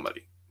to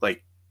somebody.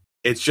 Like,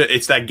 it's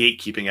that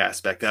gatekeeping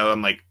aspect that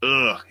I'm like,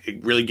 ugh,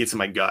 it really gets in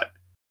my gut.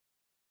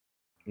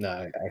 No,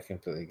 I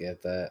completely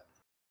get that.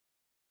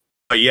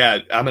 But yeah,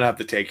 I'm gonna have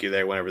to take you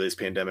there whenever this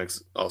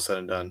pandemic's all said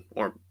and done,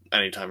 or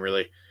anytime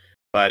really.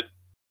 But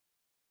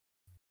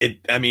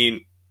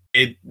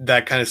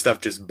that kind of stuff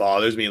just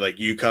bothers me. Like,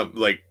 you come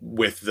like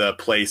with the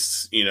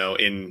place, you know,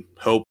 in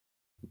Hope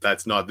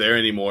that's not there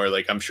anymore.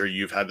 Like, I'm sure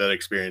you've had that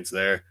experience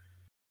there,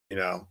 you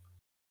know.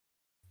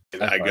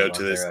 And I go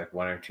to this there like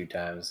 1 or 2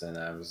 times, and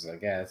I was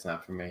like, yeah, it's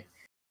not for me.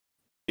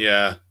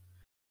 Yeah,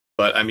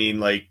 but I mean,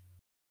 like,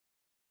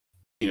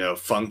 you know,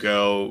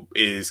 Funko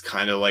is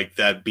kind of like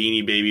that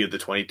Beanie Baby of the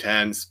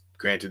 2010s.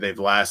 Granted, they've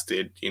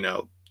lasted, you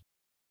know,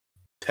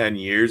 10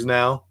 years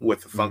now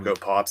with the Funko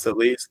Pops at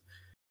least,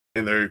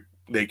 and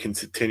they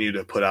continue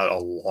to put out a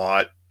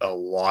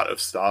lot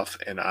of stuff,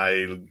 and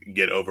I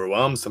get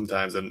overwhelmed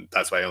sometimes, and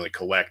that's why I only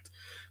collect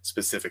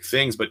specific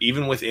things. But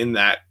even within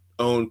that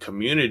own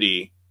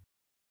community,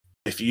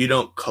 if you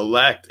don't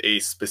collect a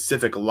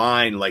specific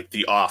line, like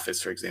The Office,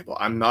 for example,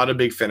 I'm not a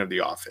big fan of The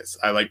Office.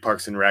 I like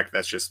Parks and Rec.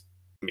 That's just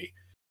me.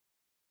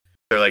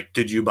 They're like,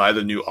 did you buy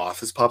the new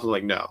Office Pop? I'm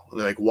like, no.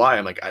 They're like, why?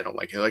 I'm like, I don't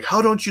like it. They're like,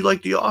 how don't you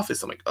like The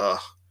Office? I'm like, ugh,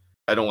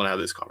 I don't want to have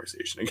this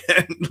conversation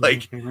again.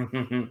 Like,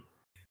 I'm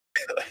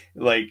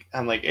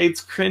like,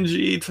 it's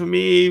cringy to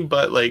me,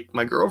 but like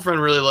my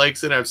girlfriend really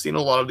likes it. I've seen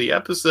a lot of the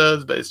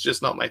episodes, but it's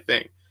just not my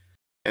thing.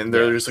 And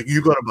they're just like,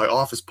 you gotta buy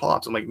Office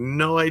Pops. I'm like,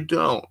 no, I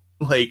don't.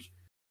 Like,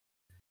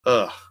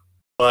 ugh.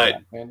 But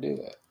I can't do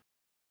that.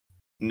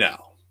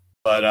 No.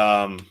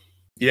 But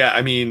yeah,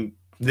 I mean,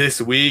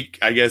 this week,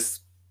 I guess,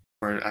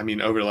 or I mean,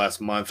 over the last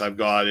month, I've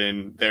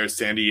gotten their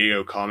San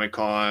Diego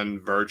Comic-Con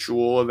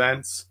virtual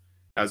events.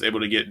 I was able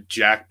to get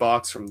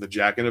Jackbox from the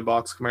Jack in the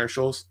Box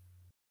commercials.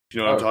 Do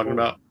you know what I'm talking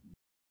about?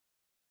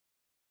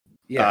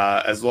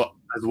 Yeah. As well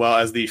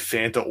as the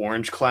Fanta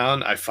Orange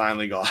Clown, I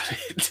finally got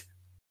it.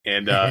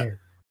 And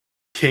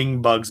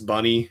King Bugs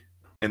Bunny,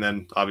 and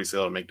then obviously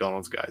all the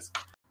McDonald's guys.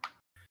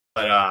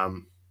 But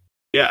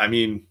yeah, I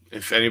mean,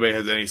 if anybody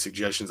has any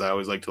suggestions, I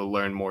always like to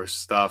learn more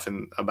stuff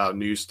and about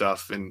new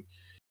stuff and,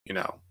 you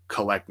know,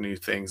 collect new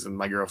things. And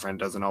my girlfriend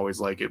doesn't always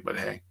like it, but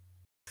hey,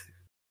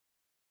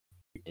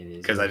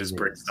 because I just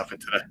bring stuff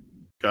into that.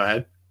 Go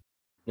ahead.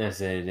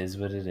 Yes, it is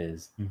what it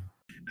is.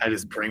 I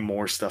just bring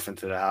more stuff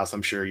into the house.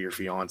 I'm sure your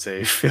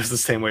fiance feels the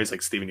same way. It's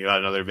like, Steven, you got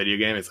another video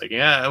game? It's like,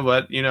 yeah,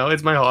 but, you know,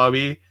 it's my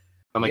hobby.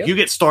 I'm like, you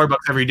get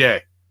Starbucks every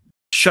day.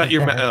 Shut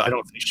your mouth. I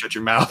don't say shut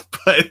your mouth,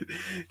 but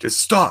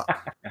just stop.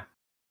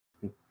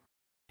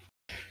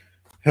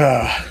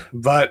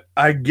 But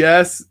I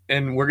guess,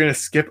 and we're going to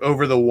skip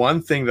over the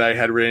one thing that I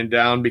had written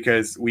down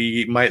because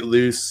we might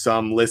lose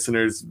some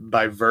listeners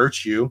by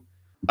virtue.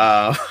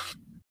 And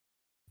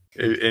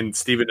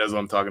Steven knows what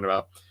I'm talking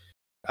about.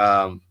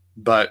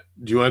 But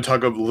do you want to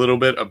talk a little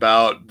bit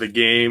about the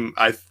game?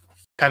 I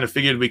kind of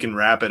figured we can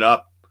wrap it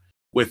up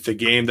with the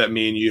game that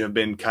me and you have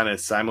been kind of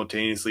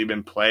simultaneously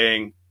been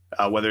playing,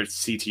 whether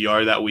it's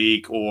CTR that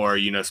week or,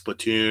 you know,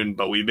 Splatoon.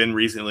 But we've been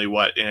recently,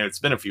 and it's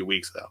been a few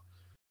weeks though.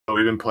 But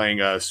we've been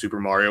playing Super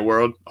Mario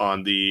World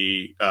on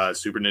the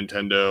Super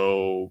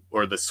Nintendo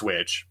or the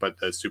Switch, but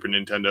the Super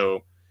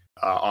Nintendo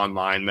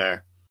online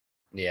there.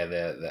 Yeah,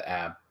 the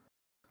app,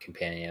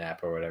 companion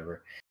app or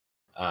whatever.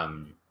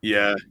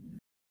 Yeah.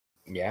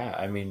 Yeah,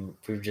 I mean,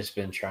 we've just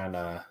been trying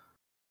to.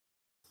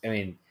 I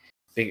mean,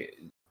 you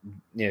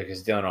know,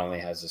 because Dylan only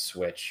has a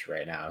Switch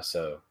right now,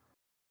 so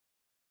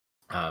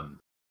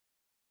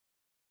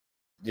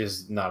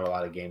there's not a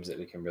lot of games that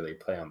we can really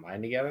play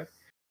online together.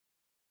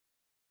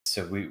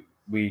 So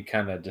we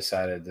kind of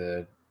decided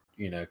to,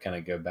 you know, kind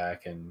of go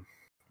back, and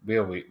we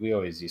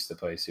always used to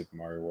play Super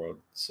Mario World.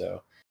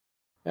 So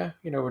yeah,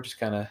 you know, we're just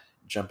kind of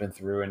jumping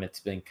through, and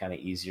it's been kind of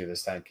easier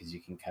this time because you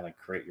can kind of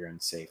create your own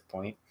save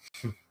point.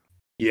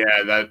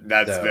 Yeah,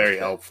 that's so very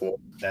helpful.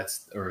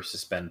 That's, or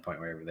suspend point,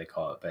 whatever they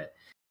call it, but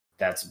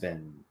that's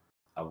been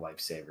a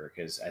lifesaver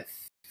because I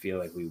feel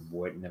like we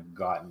wouldn't have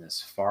gotten as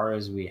far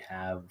as we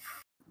have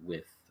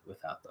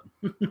without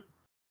them.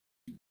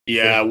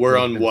 Yeah, we're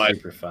on what?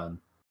 Super fun.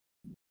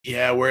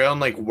 Yeah, we're on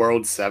like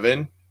World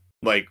 7,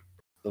 like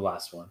the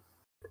last one.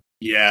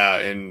 Yeah,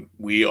 and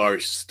we are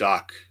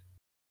stuck,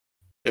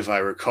 if I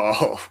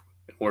recall.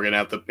 We're gonna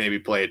have to maybe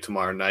play it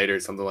tomorrow night or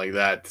something like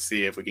that to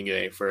see if we can get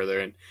any further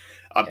and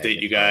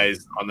update you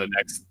guys on the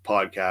next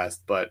podcast.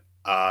 But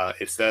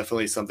it's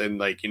definitely something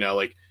like, you know,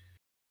 like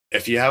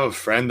if you have a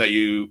friend that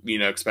you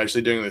know,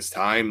 especially during this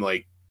time,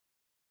 like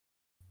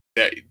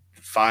that,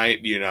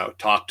 you know,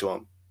 talk to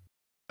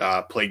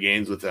them, play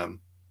games with them.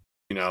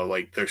 You know,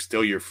 like they're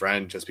still your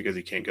friend just because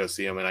you can't go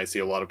see them. And I see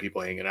a lot of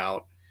people hanging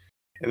out,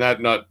 and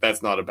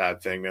that's not a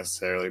bad thing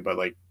necessarily, but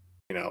like,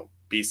 you know,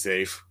 be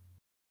safe.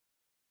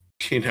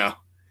 You know,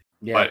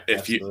 yeah, but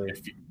if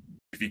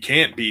you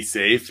can't be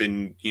safe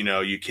and, you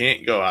know, you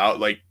can't go out,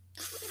 like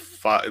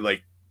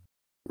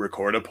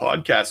record a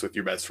podcast with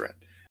your best friend,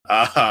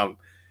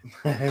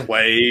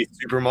 play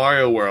Super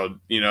Mario World.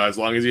 You know, as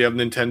long as you have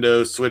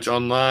Nintendo Switch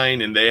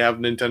Online and they have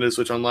Nintendo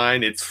Switch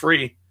Online, it's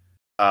free.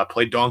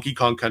 Play Donkey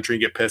Kong Country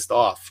and get pissed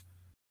off.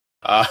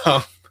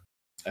 I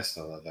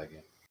still love that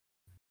game.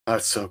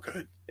 That's so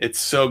good. It's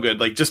so good.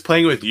 Like just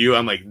playing with you,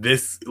 I'm like,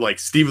 this, like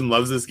Steven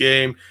loves this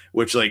game,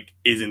 which like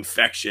is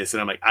infectious. And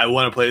I'm like, I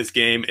want to play this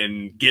game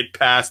and get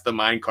past the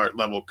minecart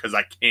level because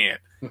I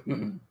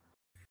can't.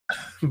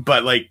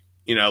 But like,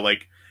 you know,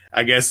 like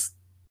I guess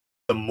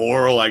the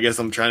moral I guess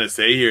I'm trying to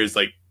say here is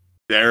like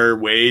there are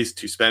ways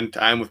to spend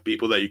time with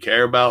people that you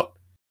care about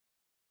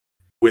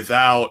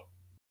without,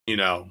 you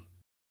know,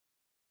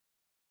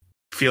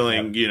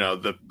 feeling, you know,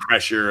 the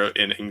pressure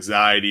and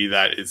anxiety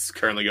that is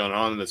currently going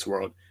on in this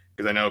world.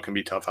 Because I know it can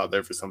be tough out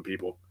there for some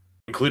people,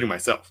 including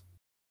myself.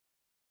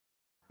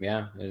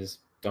 Yeah,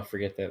 don't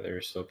forget that there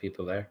are still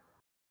people there.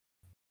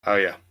 Oh,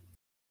 yeah.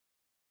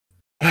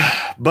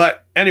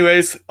 But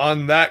anyways,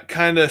 on that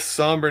kind of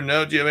somber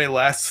note, do you have any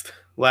last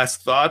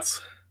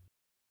thoughts?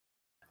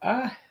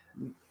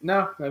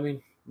 No, I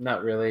mean,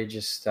 not really.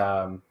 Just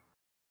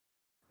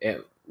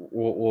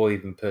we'll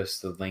even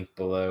post the link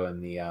below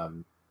in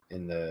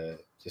the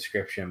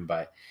description,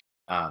 but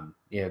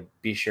you know,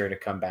 be sure to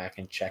come back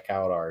and check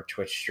out our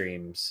Twitch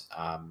streams.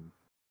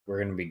 We're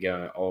going to be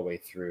going all the way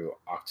through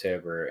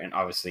October and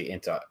obviously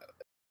into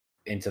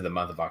the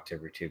month of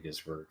October too,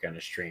 because we're going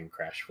to stream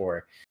Crash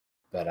 4.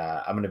 But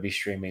I'm going to be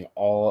streaming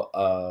all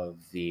of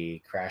the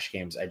Crash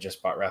games. I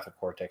just bought Wrath of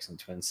Cortex and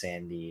Twin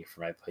Sandy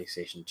for my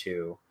PlayStation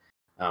 2.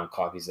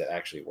 Copies that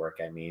actually work,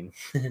 I mean.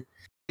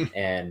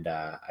 And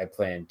I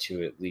plan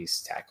to at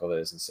least tackle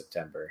those in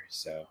September.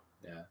 So,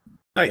 yeah.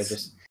 Nice. So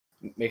just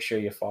make sure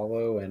you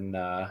follow and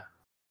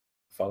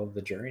follow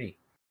the journey.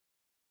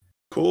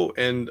 Cool.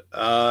 And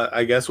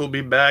I guess we'll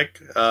be back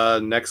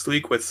next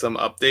week with some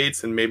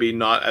updates and maybe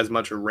not as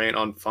much a rant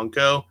on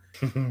Funko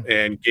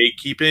and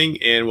gatekeeping.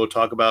 And we'll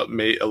talk about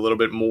a little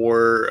bit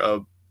more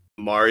of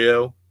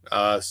Mario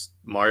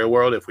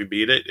World if we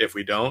beat it. If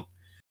we don't,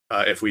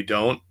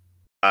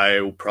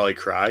 I will probably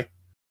cry.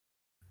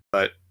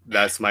 But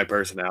that's my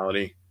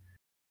personality.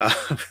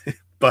 Uh,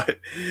 but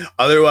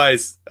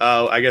otherwise,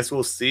 I guess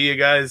we'll see you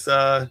guys,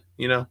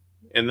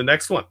 in the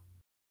next one.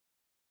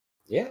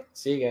 Yeah,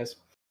 see you guys.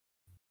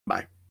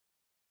 Bye.